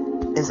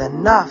is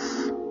enough.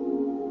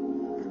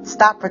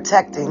 Stop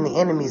protecting the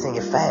enemies in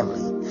your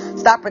family.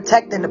 Stop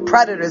protecting the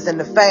predators in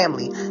the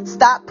family.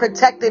 Stop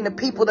protecting the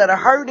people that are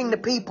hurting the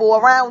people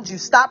around you.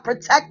 Stop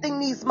protecting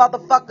these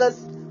motherfuckers.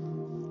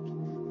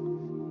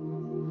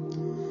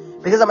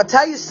 Because I'm going to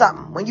tell you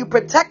something. When you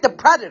protect the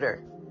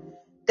predator,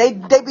 they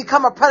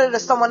become a predator to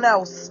someone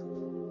else.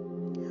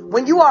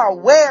 When you are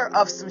aware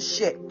of some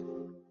shit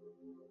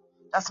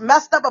that's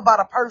messed up about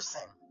a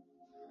person,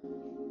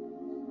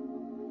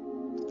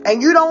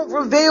 and you don't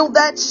reveal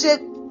that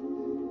shit,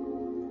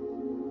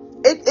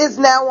 it is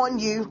now on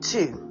you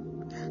too.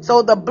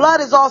 So the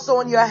blood is also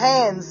on your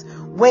hands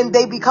when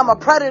they become a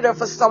predator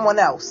for someone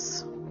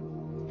else.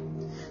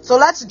 So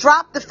let's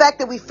drop the fact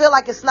that we feel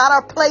like it's not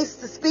our place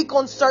to speak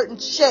on certain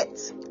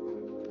shit.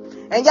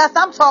 And yes,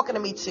 I'm talking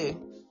to me too.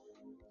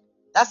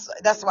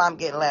 That's why I'm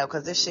getting loud,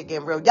 because this shit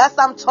getting real. Yes,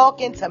 I'm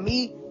talking to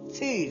me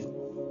too.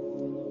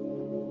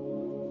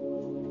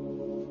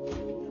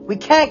 We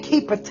can't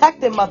keep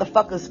protecting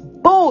motherfuckers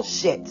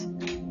bullshit.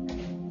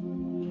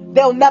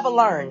 They'll never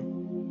learn.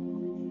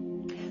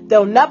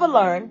 They'll never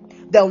learn.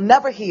 They'll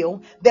never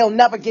heal. They'll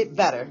never get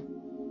better.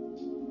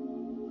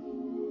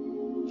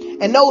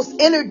 And those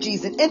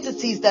energies and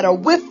entities that are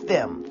with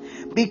them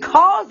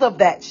because of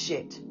that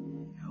shit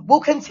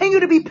will continue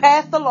to be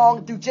passed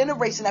along through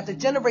generation after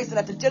generation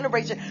after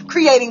generation,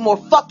 creating more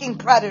fucking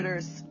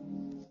predators.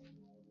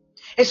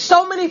 There's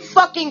so many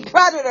fucking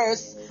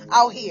predators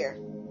out here.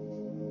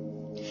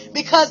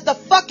 Because the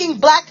fucking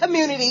black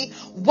community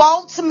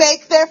won't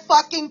make their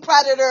fucking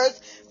predators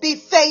be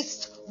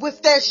faced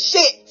with their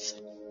shit.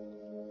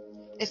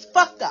 It's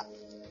fucked up.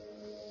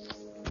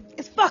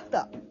 It's fucked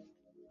up.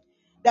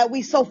 That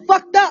we so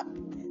fucked up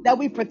that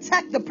we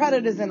protect the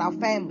predators in our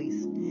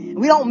families.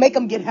 We don't make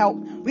them get help.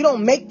 We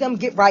don't make them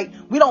get right.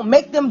 We don't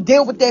make them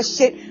deal with their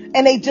shit.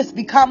 And they just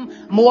become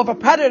more of a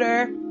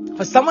predator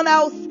for someone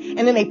else. And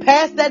then they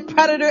pass that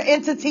predator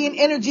entity and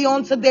energy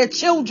on to their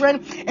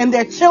children. And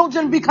their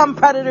children become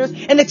predators.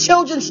 And the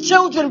children's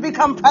children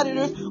become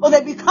predators. Or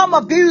they become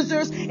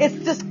abusers.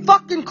 It's just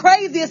fucking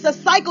crazy. It's a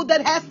cycle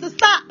that has to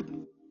stop.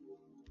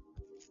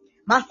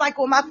 My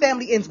cycle in my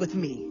family ends with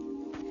me.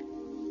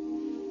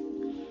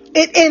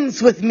 It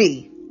ends with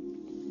me.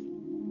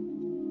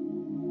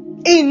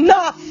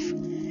 Enough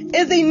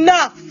is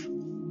enough.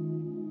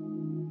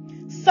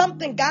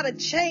 Something gotta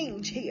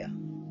change here.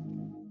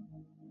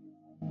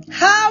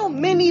 How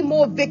many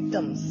more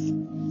victims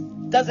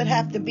does it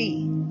have to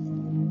be?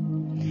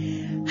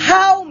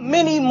 How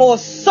many more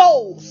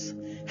souls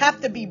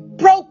have to be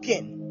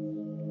broken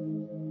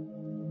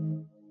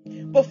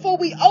before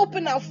we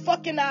open our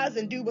fucking eyes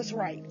and do what's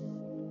right?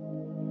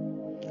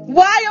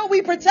 Why are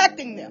we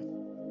protecting them?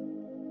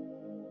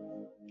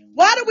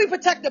 Why do we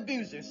protect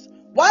abusers?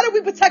 Why do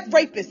we protect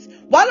rapists?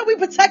 Why do we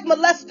protect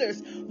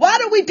molesters? Why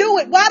do we do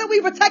it? Why do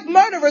we protect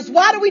murderers?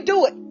 Why do we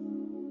do it?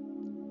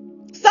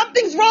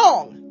 Something's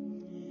wrong.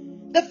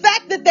 The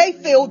fact that they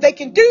feel they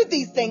can do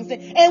these things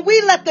and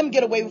we let them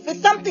get away with it.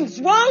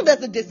 Something's wrong.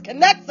 There's a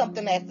disconnect.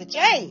 Something has to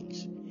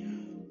change.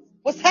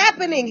 What's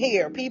happening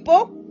here,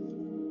 people?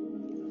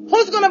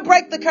 Who's going to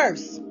break the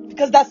curse?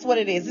 Because that's what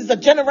it is. It's a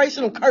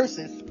generational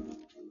curses.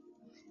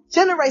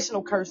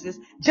 Generational curses.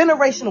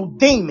 Generational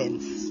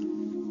demons.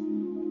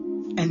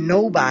 And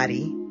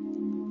nobody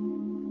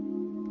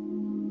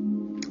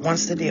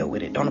wants to deal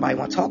with it. Don't nobody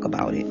want to talk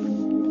about it.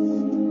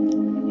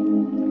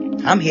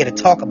 I'm here to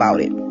talk about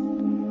it.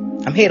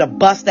 I'm here to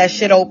bust that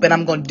shit open.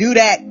 I'm going to do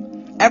that.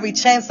 Every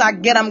chance I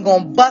get, I'm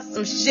going to bust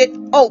some shit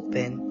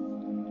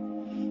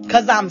open.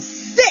 Because I'm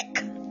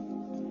sick.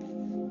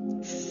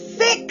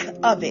 Sick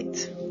of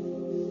it.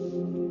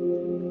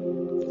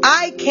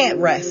 I can't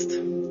rest.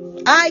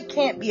 I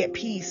can't be at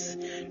peace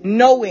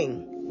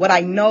knowing what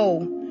I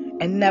know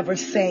and never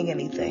saying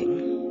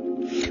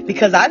anything.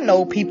 Because I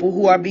know people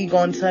who are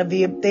going to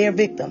be their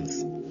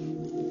victims.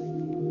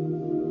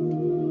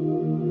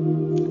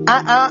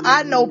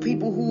 I know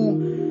people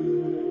who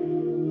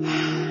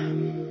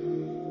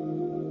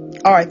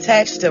are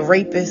attached to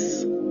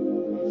rapists.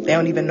 They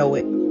don't even know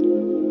it.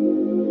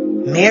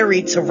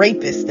 Married to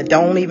rapists that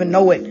don't even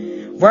know it.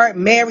 We're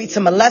married to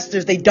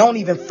molesters. They don't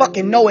even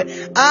fucking know it.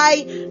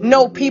 I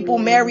know people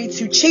married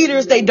to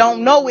cheaters. They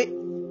don't know it.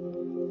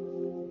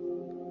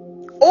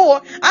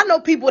 Or I know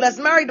people that's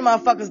married to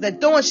motherfuckers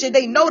that doing shit.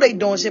 They know they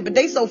doing shit, but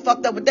they so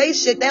fucked up with they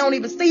shit, they don't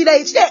even see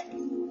they shit.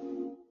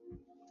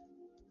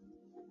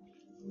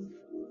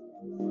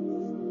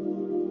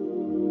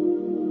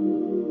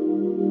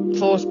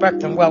 Full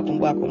spectrum,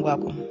 welcome.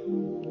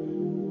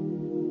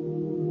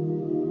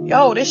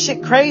 Yo, this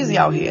shit crazy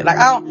out here. Like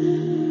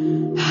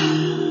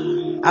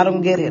I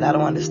don't get it. I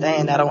don't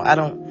understand.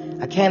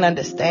 I can't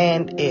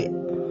understand it.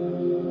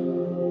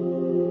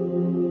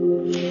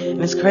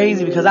 And it's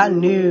crazy because I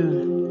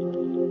knew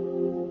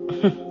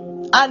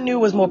it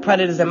was more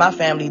predators in my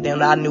family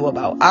than I knew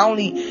about.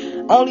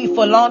 Only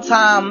for a long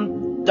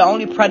time, the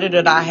only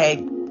predator that I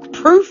had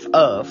proof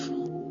of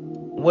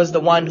was the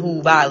one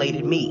who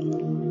violated me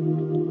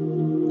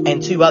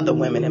and 2 other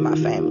women in my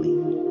family.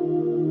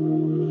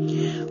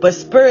 But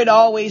Spirit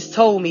always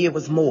told me it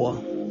was more.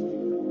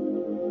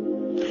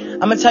 I'm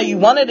going to tell you,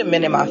 one of the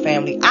men in my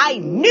family, I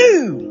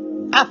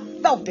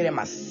felt it in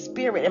my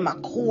spirit, in my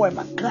core, in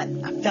my gut.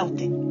 I felt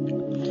it.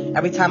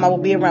 Every time I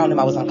would be around him,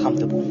 I was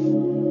uncomfortable.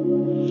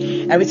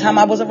 Every time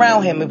I was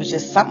around him, it was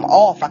just something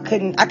off. I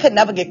could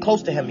never get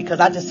close to him because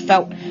I just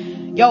felt,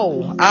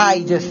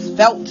 I just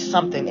felt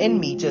something in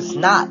me just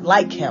not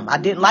like him. I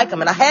didn't like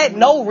him. And I had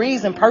no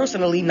reason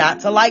personally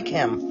not to like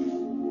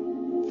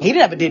him. He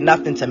never did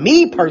nothing to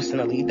me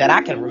personally that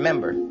I can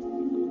remember.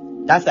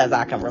 That's as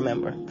I can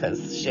remember.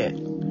 Because shit.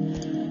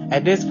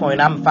 At this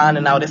point, I'm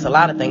finding out there's a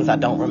lot of things I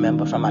don't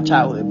remember from my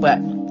childhood. But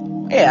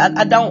yeah,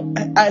 I don't,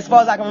 as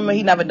far as I can remember,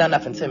 he never done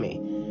nothing to me.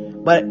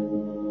 But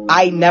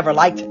I never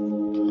liked him.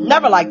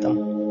 Never liked him.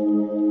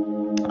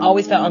 I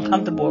always felt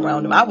uncomfortable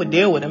around him. I would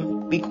deal with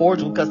him, be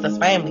cordial because that's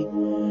family.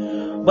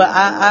 But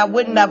I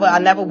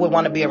never would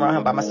want to be around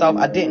him by myself.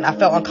 I didn't. I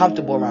felt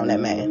uncomfortable around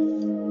that man.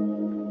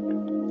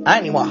 I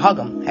didn't even want to hug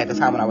him at the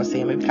time when I was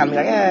seeing him. It was kind of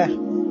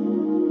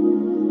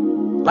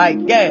like,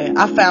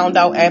 I found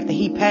out after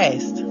he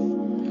passed.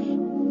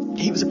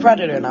 He was a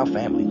predator in our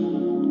family.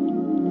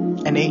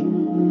 And they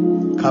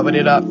covered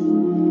it up.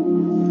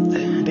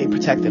 They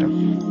protected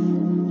him.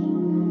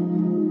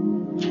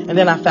 And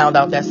then I found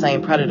out that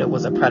same predator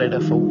was a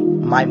predator for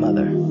my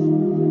mother.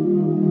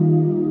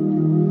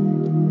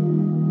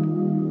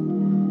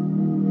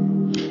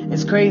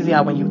 It's crazy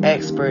how when you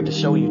ask Spirit to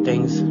show you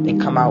things, they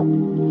come out.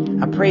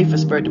 I prayed for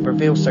Spirit to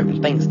reveal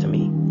certain things to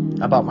me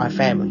about my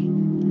family.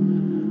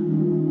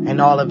 And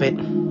all of it,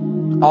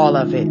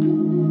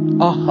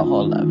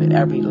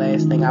 every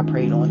last thing I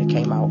prayed on, it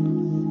came out.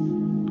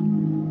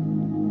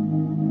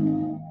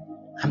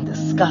 I'm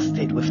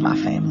disgusted with my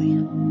family.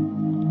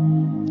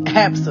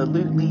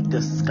 Absolutely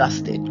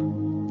disgusted.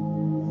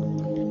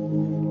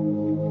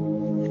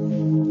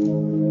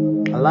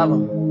 I love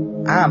them.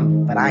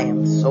 But I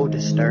am so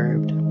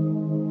disturbed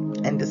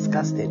and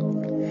disgusted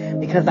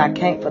because I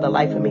can't for the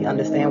life of me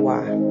understand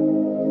why.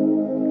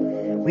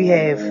 We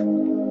have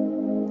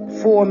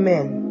 4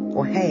 men,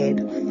 or had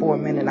 4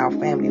 men in our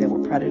family that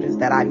were predators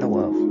that I know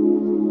of.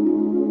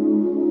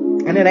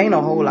 And it ain't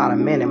a whole lot of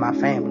men in my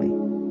family.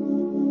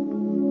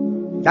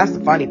 That's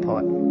the funny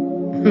part.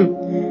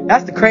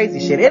 That's the crazy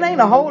shit. It ain't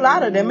a whole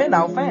lot of them in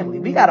our family.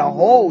 We got a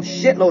whole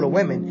shitload of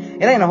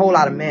women. It ain't a whole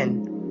lot of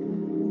men.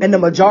 And the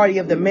majority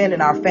of the men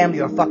in our family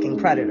are fucking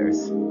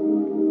predators.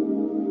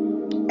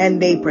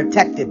 And they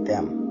protected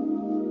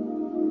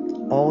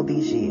them all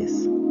these years.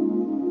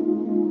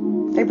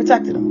 They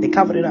protected them. They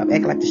covered it up.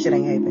 Act like the shit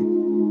ain't happened.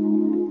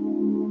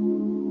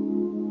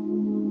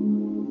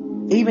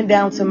 Even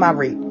down to my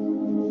rape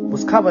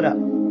was covered up.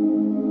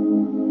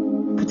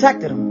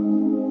 Protected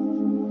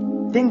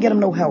them. Didn't get them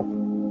no help.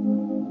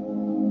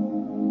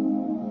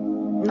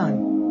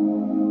 None.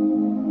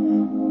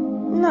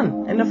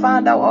 And to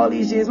find out all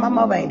these years, my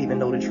mother ain't even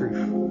know the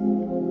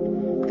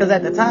truth. Because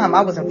at the time,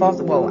 I was in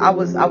foster. Well, I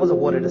was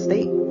awarded a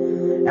state,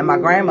 and my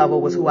grandmother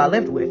was who I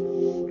lived with.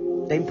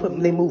 They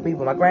moved me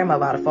with my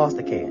grandmother out of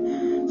foster care.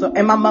 So,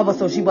 and my mother,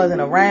 so she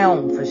wasn't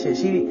around for shit.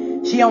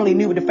 She only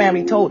knew what the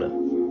family told her.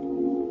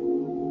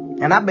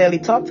 And I barely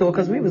talked to her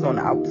because we was on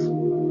the outs.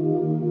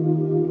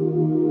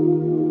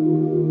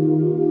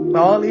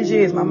 But all these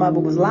years, my mother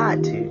was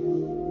lied to.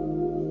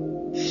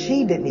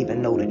 She didn't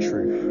even know the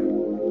truth.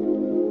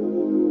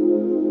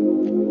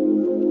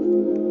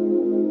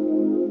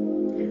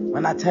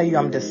 When I tell you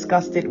I'm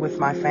disgusted with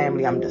my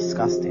family, I'm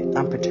disgusted.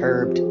 I'm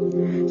perturbed.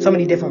 So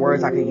many different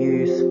words I could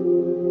use.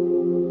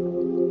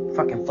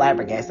 Fucking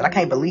flabbergasted. I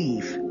can't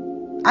believe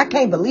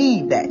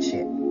that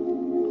shit.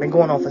 Been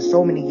going on for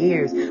so many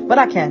years. But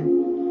I can.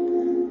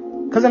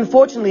 Because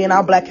unfortunately in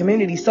our black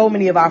community, so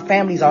many of our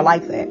families are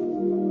like that.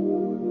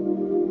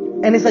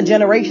 And it's a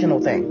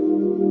generational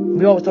thing.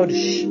 We always told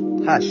shh,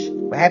 hush.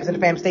 What happens in the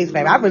family stays in the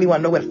family. I really want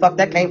to know where the fuck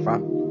that came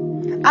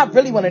from. I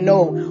really want to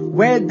know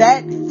where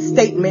that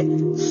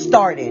statement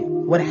started.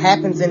 What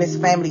happens in his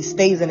family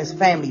stays in his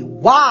family.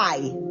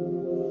 Why?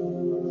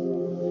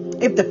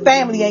 If the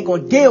family ain't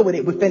going to deal with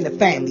it within the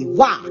family,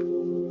 why?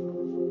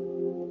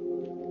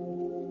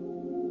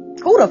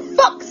 Who the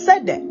fuck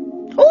said that?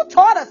 Who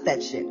taught us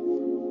that shit?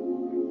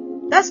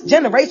 That's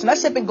generation. That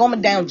shit been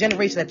going down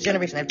generation after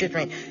generation after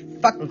generation.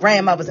 Fucking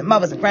grandmothers and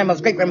mothers and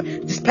grandmothers, great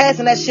grandmothers, just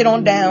passing that shit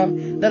on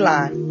down the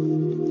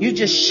line. You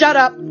just shut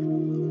up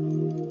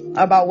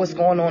about what's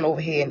going on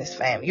over here in this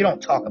family. You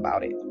don't talk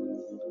about it.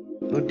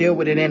 You'll deal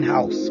with it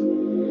in-house.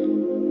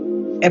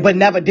 But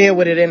never deal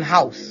with it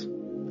in-house.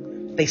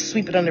 They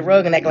sweep it under the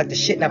rug and act like the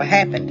shit never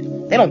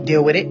happened. They don't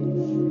deal with it.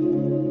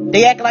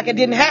 They act like it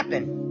didn't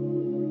happen.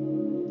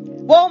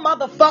 Well,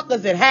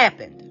 motherfuckers, it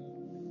happened.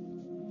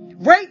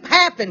 Rape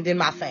happened in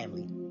my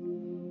family.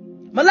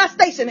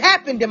 Molestation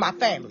happened in my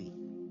family.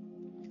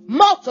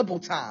 Multiple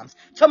times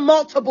to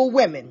multiple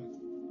women.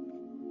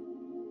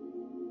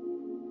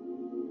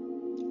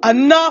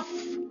 Enough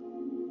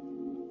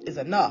is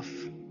enough.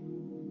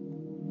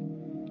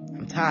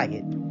 I'm tired.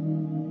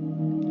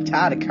 I'm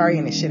tired of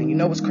carrying this shit. And you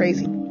know what's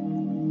crazy?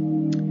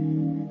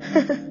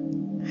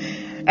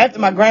 After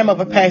my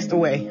grandmother passed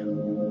away,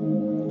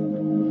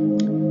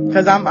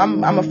 because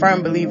I'm a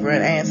firm believer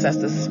in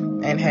ancestors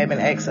and having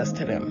access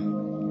to them.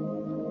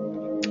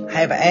 I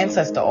have an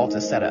ancestor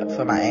altar set up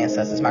for my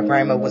ancestors. My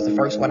grandma was the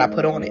first one I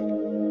put on it.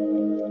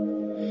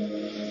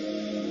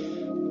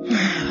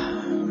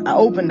 I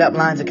opened up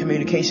lines of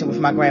communication with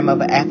my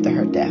grandmother after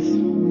her death.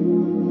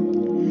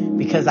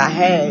 Because I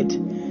had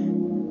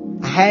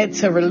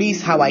to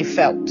release how I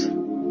felt.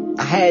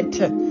 I had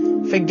to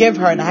forgive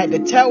her and I had to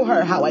tell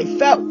her how I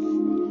felt.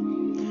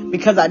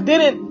 Because I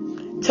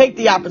didn't take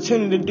the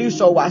opportunity to do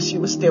so while she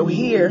was still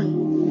here.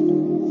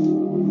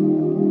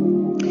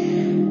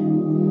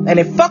 And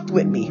it fucked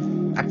with me.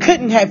 I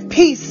couldn't have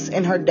peace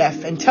in her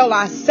death until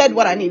I said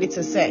what I needed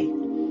to say.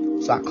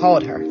 So I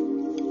called her.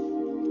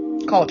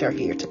 Called her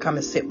here to come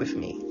and sit with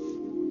me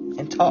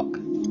and talk.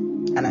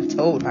 And I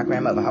told my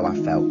grandmother how I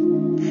felt.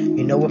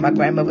 You know what my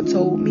grandmother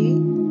told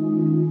me?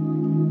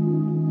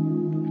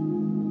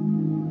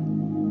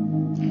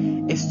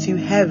 It's too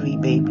heavy,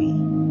 baby.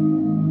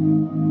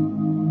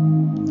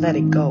 Let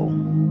it go.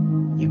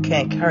 You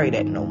can't carry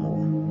that no more.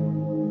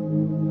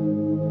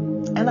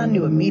 And I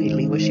knew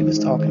immediately what she was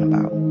talking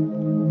about.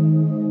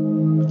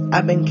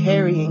 I've been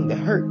carrying the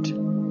hurt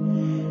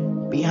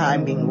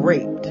behind being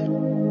raped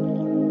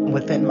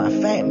within my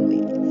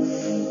family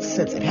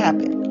since it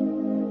happened.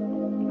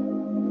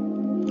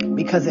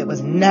 Because it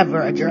was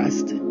never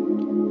addressed.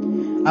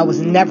 I was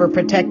never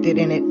protected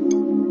in it.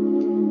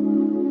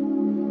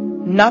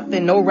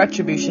 Nothing, no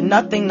retribution,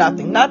 nothing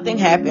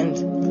happened.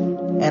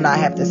 And I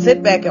have to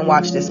sit back and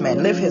watch this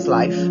man live his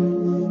life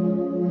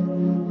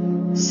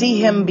see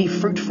him be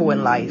fruitful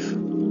in life,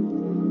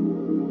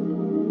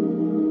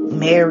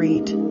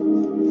 married,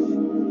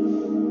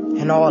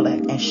 and all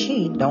that. And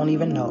she don't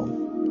even know.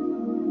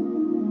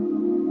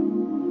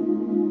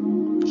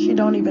 She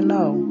don't even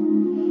know.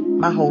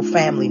 My whole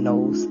family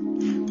knows.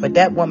 But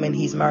that woman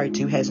he's married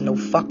to has no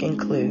fucking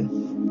clue.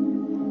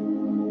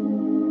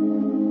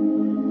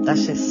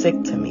 That's just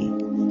sick to me.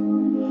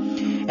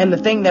 And the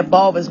thing that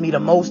bothers me the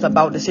most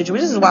about the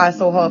situation, this is why it was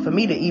so hard for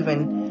me to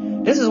even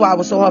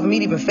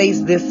face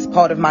this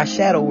part of my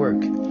shadow work,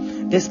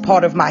 this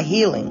part of my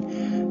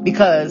healing,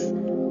 because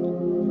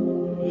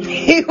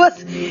he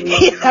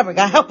never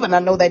got help, and I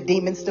know that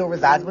demon still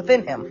resides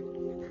within him.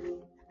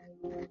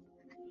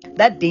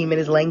 That demon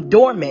is laying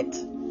dormant,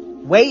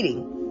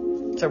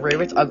 waiting to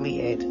rear its ugly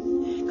head,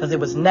 because it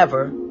was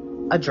never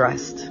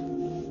addressed,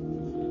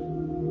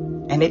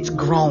 and it's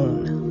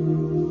grown.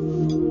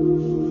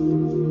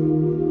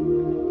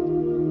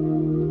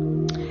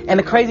 And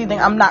the crazy thing,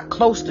 I'm not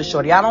close to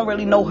Shorty. I don't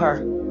really know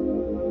her.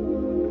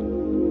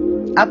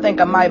 I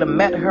think I might have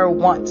met her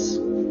once.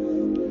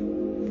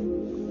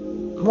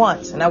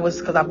 And that was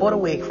because I bought a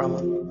wig from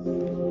her.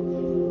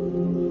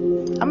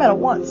 I met her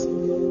once.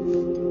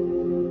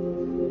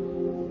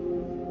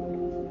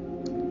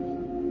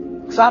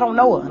 So I don't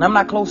know her, and I'm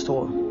not close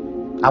to her.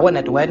 I wasn't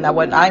at the wedding.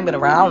 I ain't been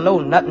around. I don't know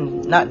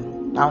nothing. I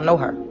don't know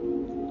her.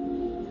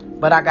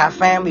 But I got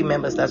family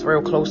members that's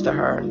real close to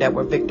her that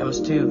were victims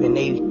too, and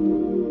they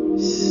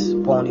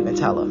won't even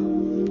tell her.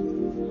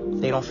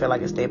 They don't feel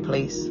like it's their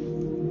place.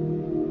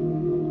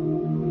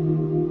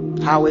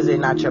 How is it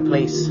not your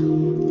place?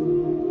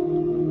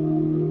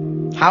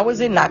 How is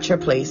it not your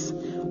place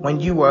when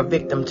you were a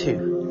victim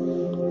too?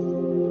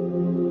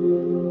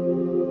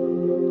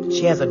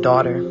 She has a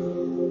daughter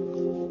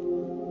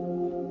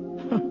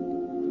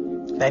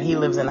that he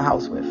lives in the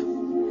house with,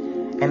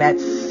 and that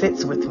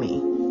sits with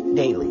me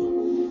daily,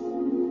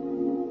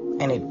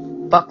 and it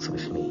fucks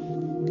with me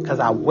because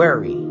I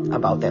worry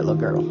about that little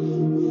girl.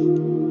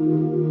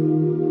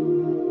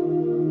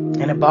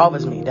 And it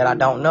bothers me that I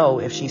don't know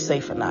if she's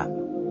safe or not.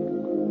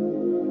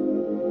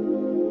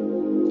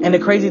 And the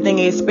crazy thing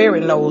is,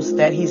 Spirit knows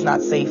that he's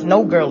not safe.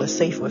 No girl is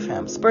safe with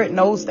him. Spirit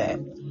knows that.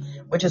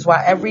 Which is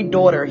why every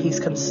daughter he's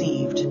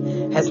conceived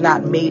has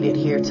not made it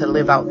here to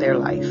live out their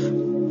life.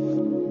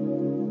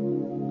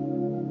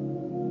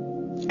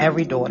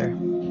 Every daughter.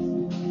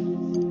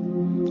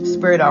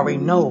 Spirit already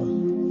know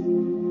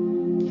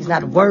he's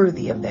not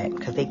worthy of that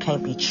because they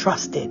can't be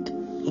trusted.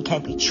 He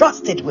can't be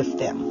trusted with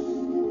them.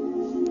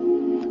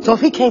 So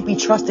if he can't be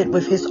trusted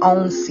with his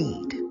own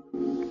seed,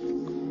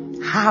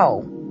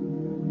 how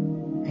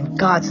in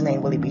God's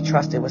name will he be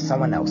trusted with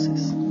someone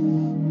else's?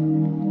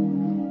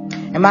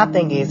 And my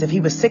thing is, if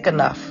he was sick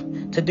enough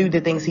to do the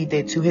things he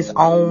did to his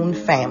own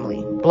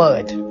family,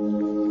 blood,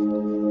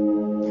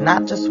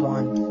 not just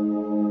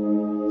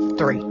one,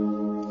 3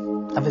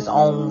 of his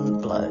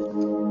own blood,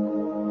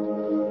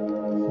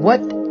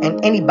 what in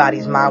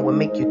anybody's mind would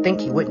make you think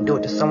he wouldn't do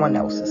it to someone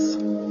else's?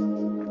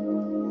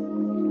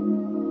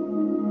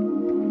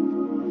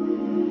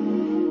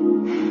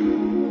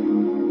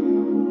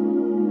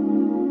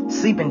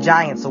 Sleeping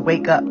giants will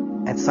wake up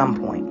at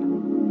some point.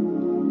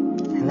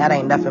 And that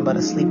ain't nothing but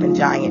a sleeping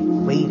giant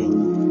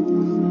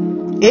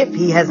waiting. If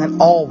he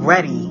hasn't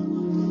already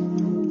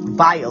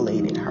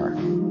violated her.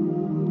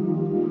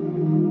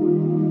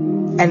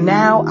 And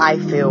now I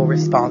feel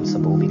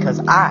responsible because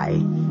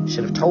I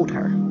should have told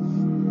her.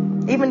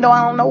 Even though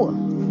I don't know her.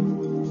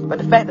 But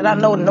the fact that I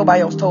know that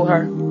nobody else told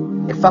her,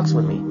 it fucks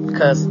with me.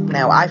 Because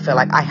now I feel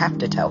like I have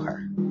to tell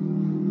her.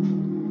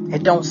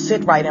 It don't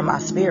sit right in my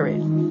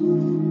spirit.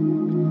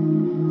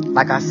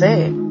 Like I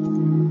said,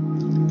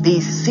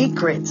 these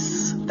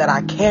secrets that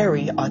I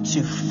carry are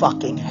too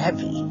fucking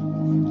heavy.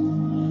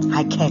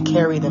 I can't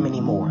carry them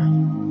anymore.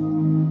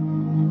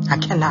 I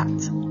cannot.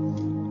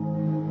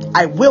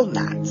 I will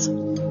not.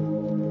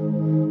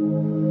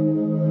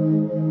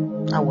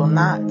 I will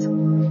not.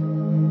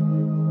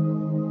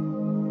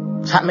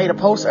 I made a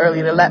post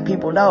earlier to let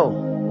people know.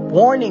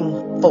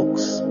 Warning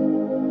folks.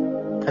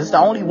 Because it's the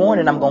only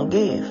warning I'm going to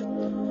give.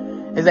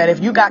 Is that if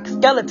you got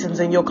skeletons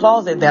in your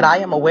closet that I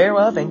am aware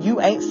of and you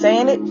ain't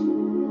saying it,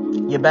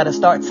 you better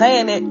start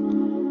saying it.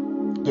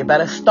 You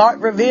better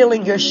start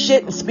revealing your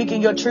shit and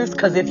speaking your truth,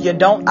 because if you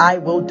don't, I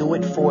will do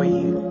it for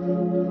you.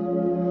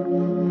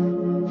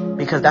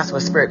 Because that's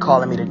what Spirit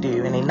calling me to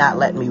do, and they not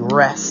letting me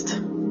rest.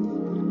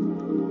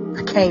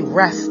 I can't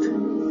rest.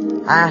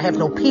 I have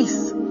no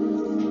peace.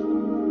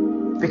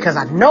 Because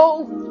I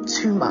know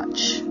too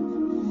much.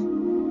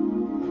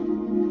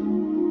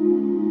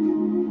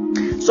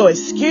 So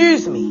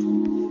excuse me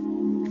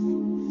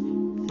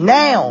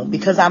now,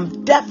 because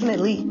I'm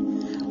definitely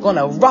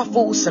gonna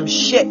ruffle some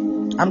shit.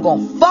 I'm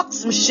gonna fuck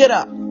some shit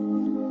up.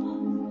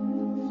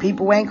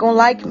 People ain't gonna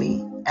like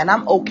me, and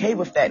I'm okay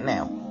with that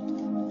now.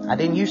 I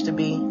didn't used to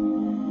be.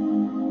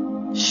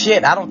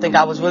 Shit, I don't think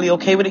I was really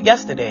okay with it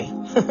yesterday.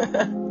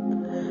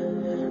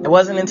 It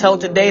wasn't until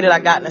today that I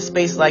got in a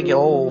space like,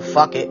 yo,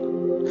 fuck it.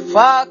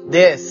 Fuck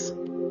this.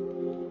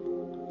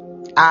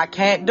 I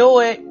can't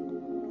do it.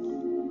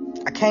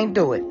 I can't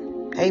do it.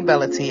 Hey,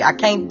 Bella T. I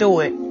can't do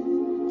it.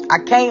 I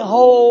can't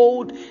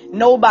hold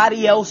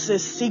nobody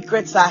else's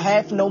secrets. I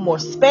have no more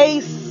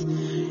space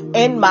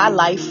in my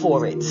life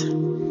for it.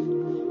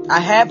 I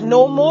have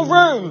no more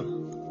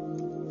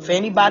room for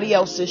anybody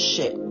else's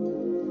shit.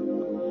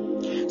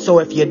 So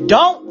if you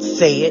don't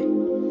say it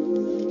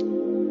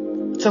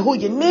to who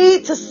you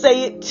need to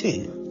say it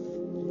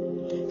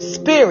to,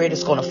 Spirit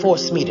is going to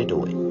force me to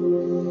do it.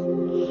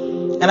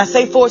 And I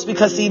say force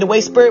because, see, the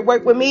way Spirit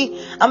worked with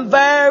me, I'm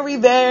very,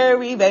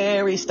 very,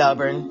 very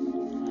stubborn.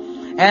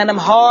 And I'm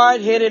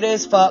hard-headed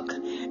as fuck.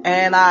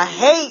 And I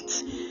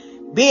hate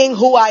being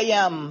who I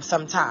am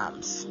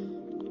sometimes.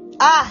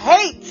 I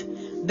hate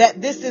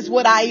that this is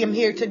what I am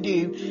here to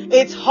do.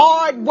 It's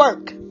hard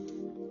work.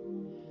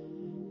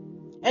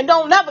 And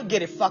don't never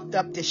get it fucked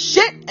up. This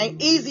shit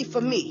ain't easy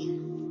for me.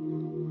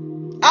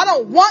 I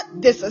don't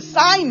want this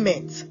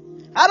assignment.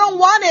 I don't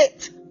want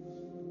it.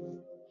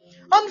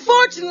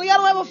 Unfortunately, I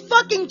don't have a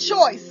fucking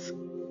choice.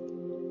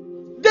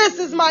 This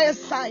is my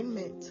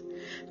assignment.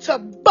 To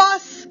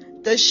bust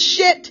the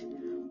shit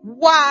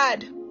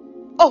wide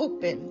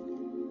open.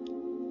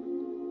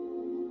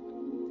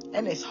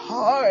 And it's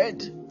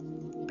hard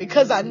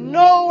because I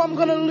know I'm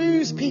going to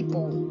lose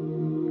people.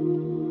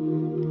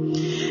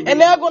 And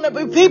there are going to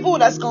be people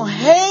that's going to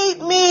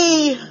hate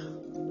me.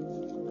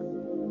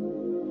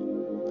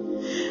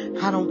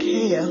 I don't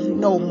care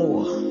no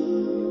more.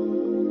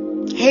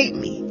 Hate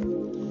me.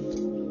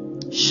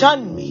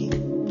 Shun me.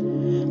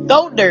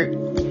 Throw dirt.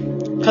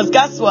 Because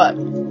guess what?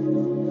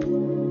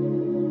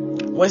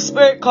 When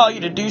Spirit call you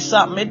to do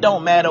something, it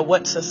don't matter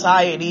what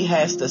society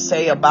has to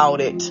say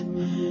about it.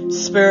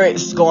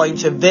 Spirit's going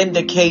to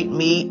vindicate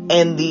me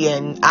in the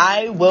end.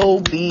 I will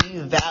be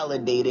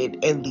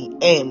validated in the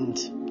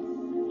end.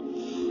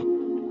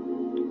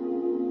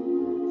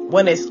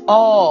 When it's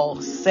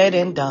all said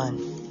and done,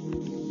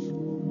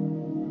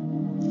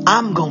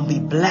 I'm going to be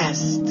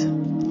blessed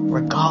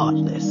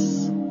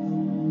regardless.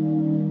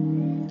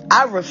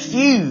 I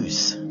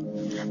refuse.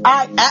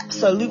 I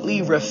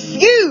absolutely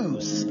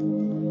refuse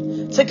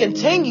to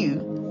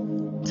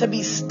continue to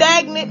be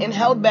stagnant and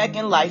held back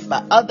in life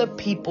by other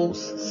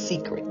people's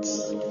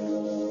secrets.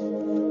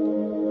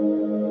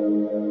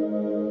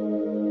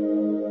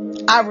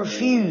 I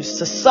refuse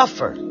to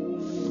suffer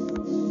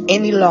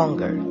any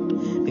longer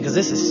because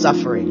this is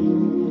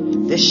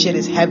suffering. This shit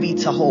is heavy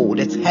to hold.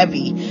 It's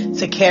heavy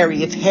to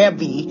carry. It's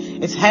heavy.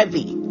 It's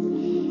heavy.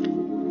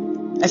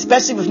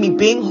 Especially with me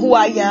being who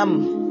I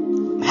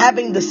am,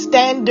 having the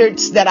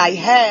standards that I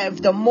have,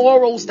 the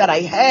morals that I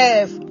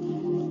have.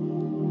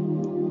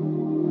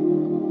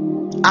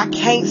 I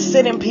can't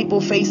sit in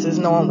people's faces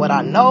knowing what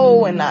I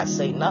know and not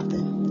say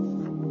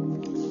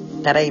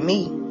nothing. That ain't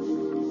me.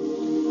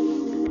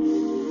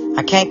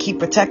 I can't keep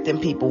protecting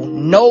people.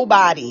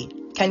 Nobody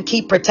can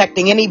keep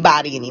protecting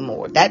anybody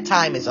anymore. That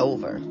time is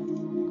over.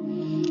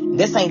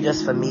 This ain't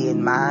just for me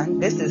and mine.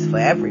 This is for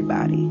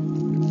everybody.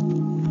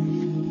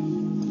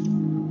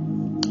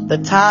 The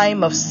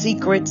time of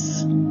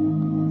secrets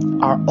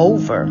are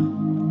over.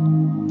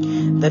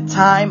 The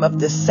time of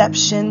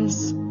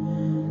deceptions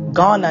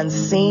gone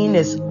unseen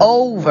is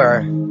over.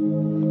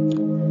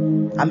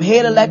 I'm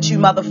here to let you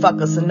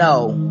motherfuckers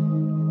know.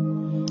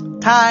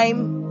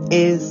 Time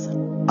is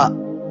up.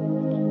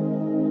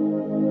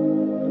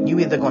 You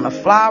either gonna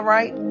fly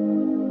right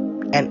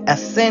and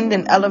ascend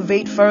and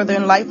elevate further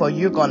in life, or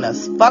you're gonna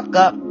fuck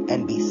up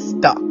and be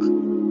stuck.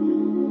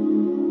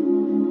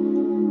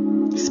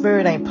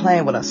 Spirit ain't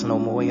playing with us no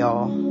more,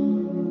 y'all.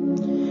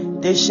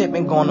 This shit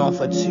been going on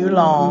for too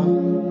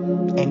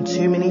long in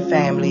too many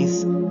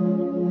families.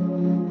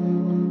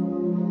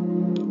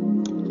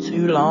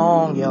 Too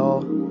long,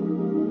 y'all.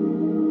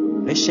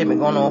 This shit been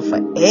going on for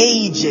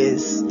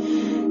ages.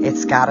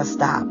 It's gotta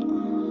stop.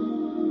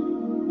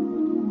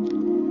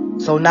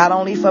 So not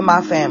only for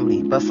my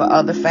family, but for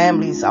other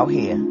families out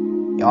here,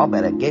 y'all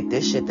better get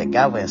this shit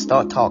together and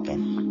start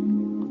talking.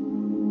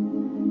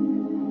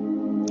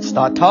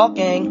 Start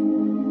talking.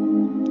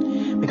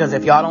 Because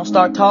if y'all don't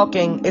start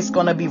talking, it's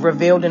gonna be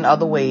revealed in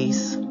other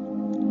ways.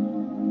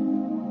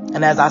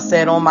 And as I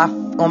said on my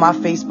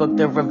Facebook,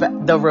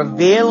 the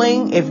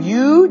revealing, if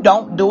you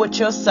don't do it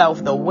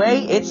yourself, the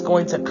way it's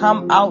going to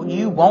come out,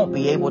 you won't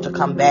be able to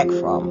come back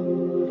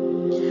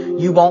from.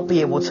 You won't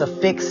be able to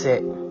fix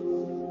it.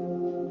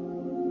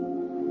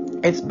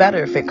 It's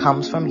better if it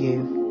comes from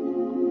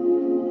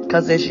you.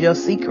 Because it's your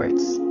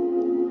secrets.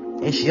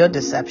 It's your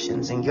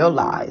deceptions and your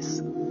lies.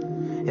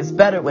 It's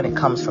better when it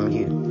comes from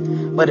you.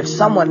 But if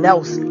someone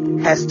else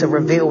has to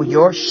reveal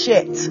your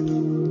shit,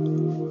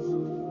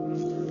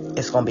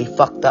 it's going to be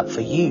fucked up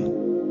for you.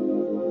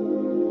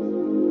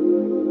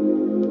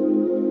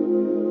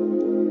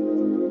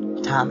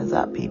 Time is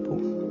up, people.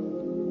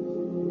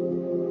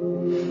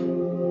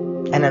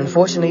 And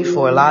unfortunately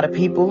for a lot of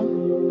people,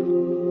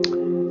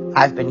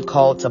 I've been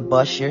called to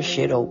bust your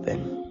shit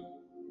open.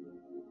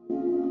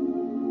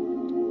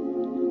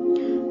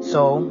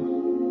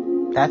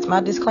 So, that's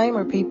my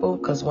disclaimer, people.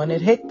 Because when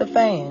it hit the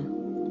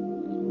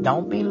fan,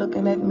 don't be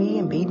looking at me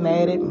and be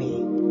mad at me.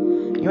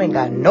 You ain't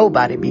got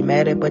nobody to be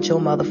mad at but your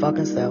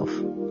motherfucking self.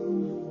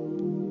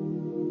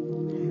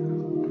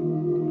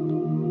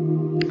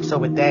 So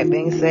with that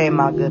being said,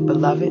 my good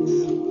beloveds,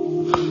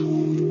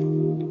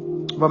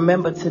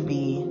 remember to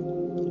be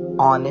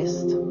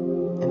honest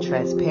and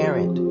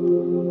transparent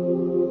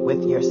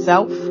with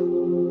yourself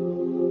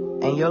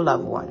and your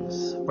loved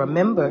ones.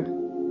 Remember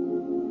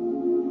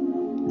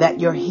that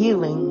your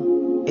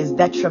healing is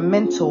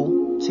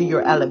detrimental to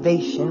your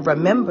elevation.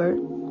 Remember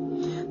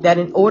that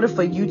in order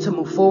for you to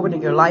move forward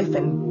in your life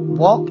and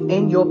walk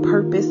in your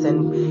purpose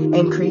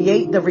and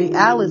create the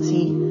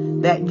reality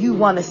that you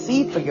want to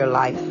see for your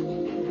life,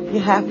 you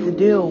have to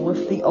deal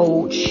with the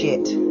old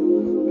shit.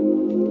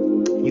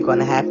 You're going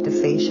to have to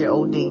face your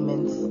old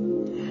demons.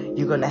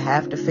 You're going to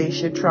have to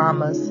face your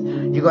traumas.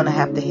 You're going to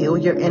have to heal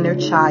your inner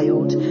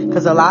child.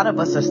 Because a lot of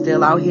us are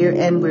still out here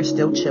and we're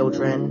still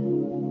children.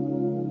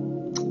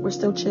 We're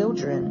still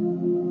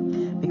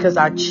children. Because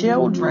our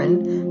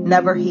children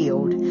never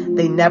healed.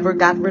 They never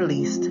got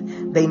released.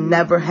 They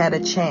never had a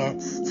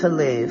chance to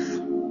live.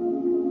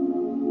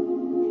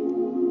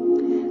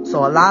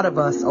 So a lot of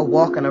us are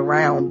walking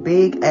around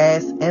big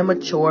ass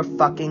immature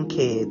fucking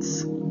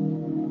kids.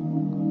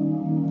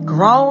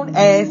 Grown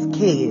ass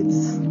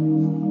kids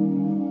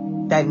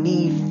that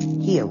need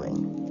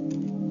healing.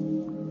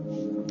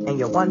 And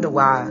you wonder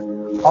why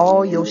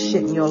all your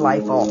shit in your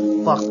life all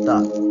fucked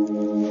up.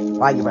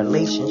 Why your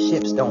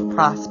relationships don't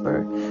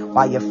prosper.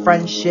 Why your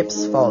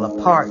friendships fall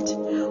apart.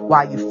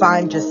 Why you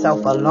find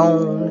yourself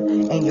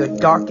alone in your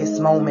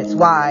darkest moments.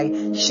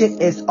 Why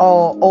shit is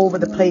all over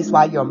the place.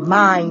 Why your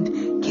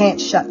mind can't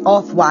shut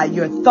off. Why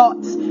your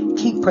thoughts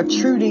keep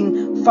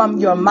protruding from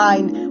your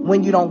mind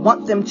when you don't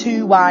want them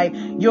to. Why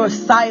your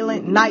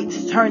silent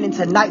nights turn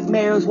into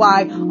nightmares.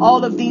 Why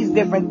all of these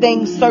different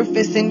things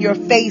surface in your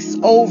face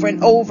over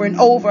and over and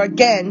over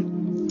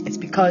again. It's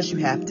because you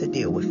have to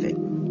deal with it.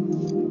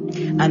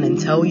 And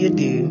until you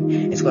do,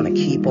 it's going to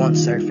keep on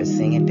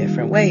surfacing in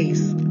different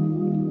ways.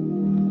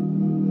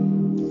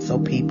 So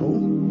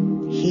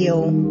people,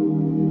 heal.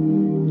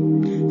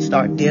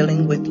 Start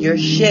dealing with your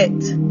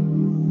shit.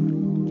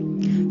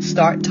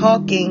 Start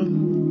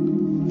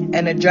talking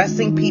and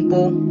addressing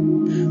people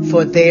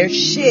for their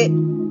shit.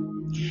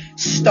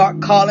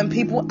 Start calling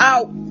people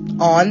out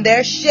on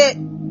their shit.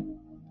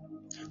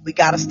 We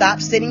gotta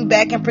stop sitting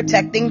back and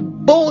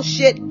protecting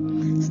bullshit.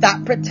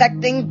 Stop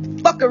protecting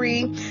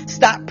fuckery.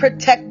 Stop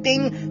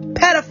protecting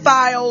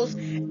pedophiles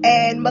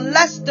and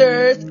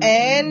molesters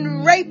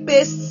and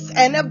rapists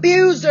and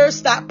abusers.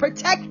 Stop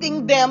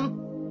protecting them.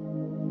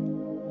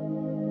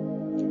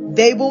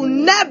 They will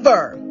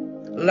never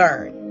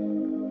learn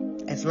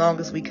as long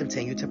as we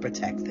continue to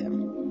protect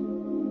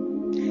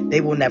them.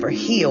 They will never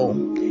heal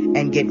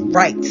and get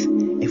right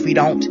if we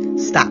don't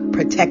stop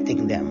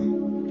protecting them.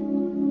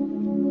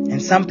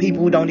 And some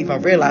people don't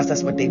even realize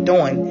that's what they're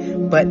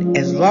doing. But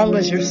as long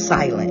as you're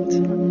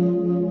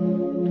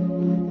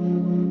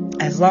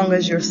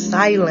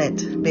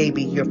silent,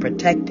 baby, you're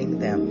protecting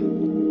them.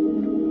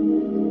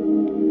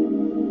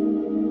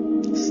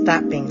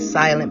 Stop being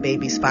silent,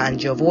 babies.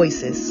 Find your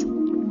voices.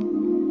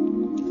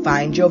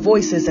 Find your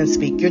voices and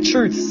speak your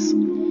truths.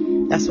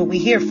 That's what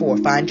we're here for.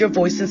 Find your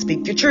voice and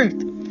speak your truth.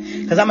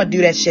 Because I'm going to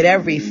do that shit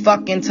every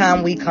fucking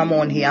time we come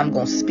on here. I'm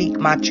going to speak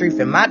my truth.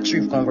 And my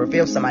truth going to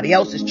reveal somebody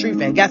else's truth.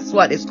 And guess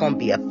what? It's going to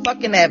be a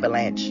fucking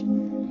avalanche.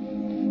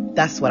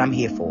 That's what I'm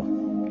here for.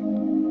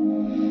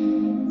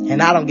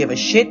 And I don't give a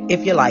shit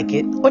if you like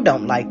it or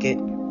don't like it.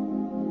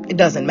 It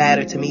doesn't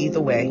matter to me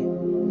either way.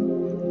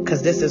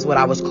 Because this is what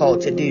I was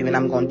called to do. And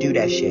I'm going to do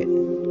that shit.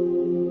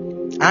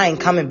 I ain't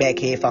coming back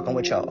here fucking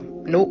with y'all.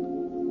 Nope.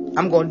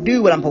 I'm going to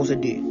do what I'm supposed to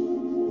do.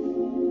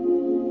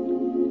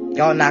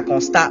 Y'all not going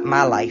to stop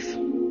my life.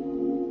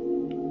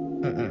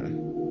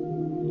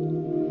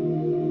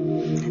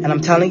 And I'm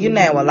telling you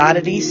now, a lot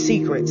of these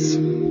secrets,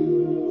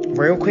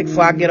 real quick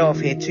before I get off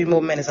here, 2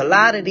 more minutes. A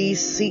lot of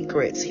these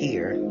secrets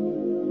here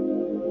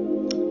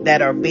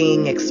that are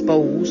being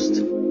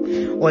exposed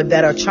or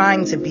that are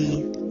trying to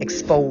be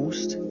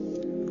exposed,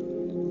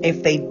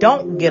 if they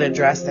don't get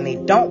addressed and they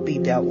don't be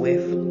dealt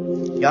with,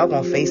 y'all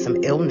going to face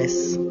some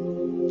illness.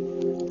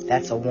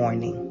 That's a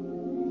warning.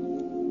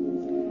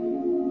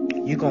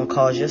 You're going to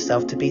cause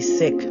yourself to be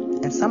sick.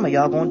 And some of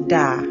y'all going to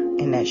die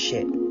in that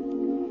shit.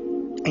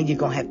 And you're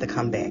going to have to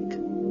come back.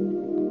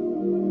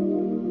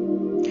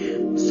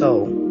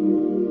 So,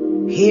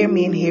 hear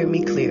me and hear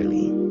me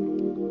clearly.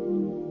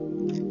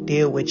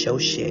 Deal with your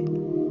shit.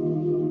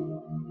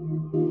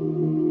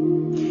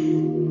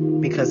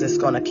 Because it's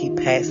going to keep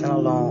passing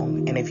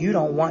along. And if you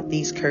don't want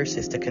these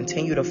curses to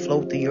continue to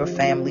flow through your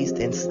families,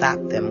 then stop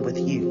them with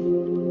you.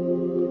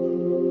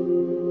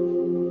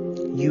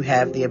 You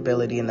have the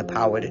ability and the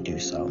power to do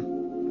so.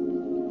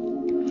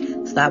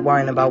 Stop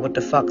worrying about what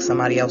the fuck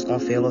somebody else gonna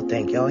feel or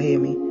think. Y'all hear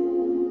me?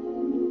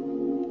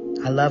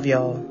 I love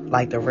y'all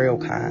like the real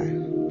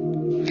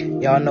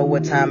kind. Y'all know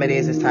what time it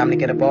is. It's time to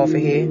get up off of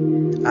here.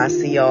 I'll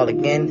see y'all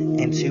again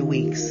in 2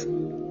 weeks.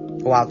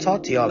 Or I'll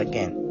talk to y'all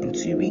again in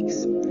 2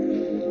 weeks.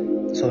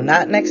 So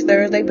not next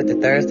Thursday, but the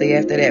Thursday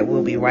after that,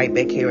 we'll be right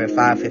back here at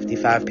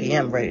 5:55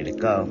 p.m. ready to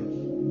go.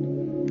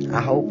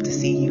 I hope to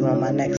see you on my next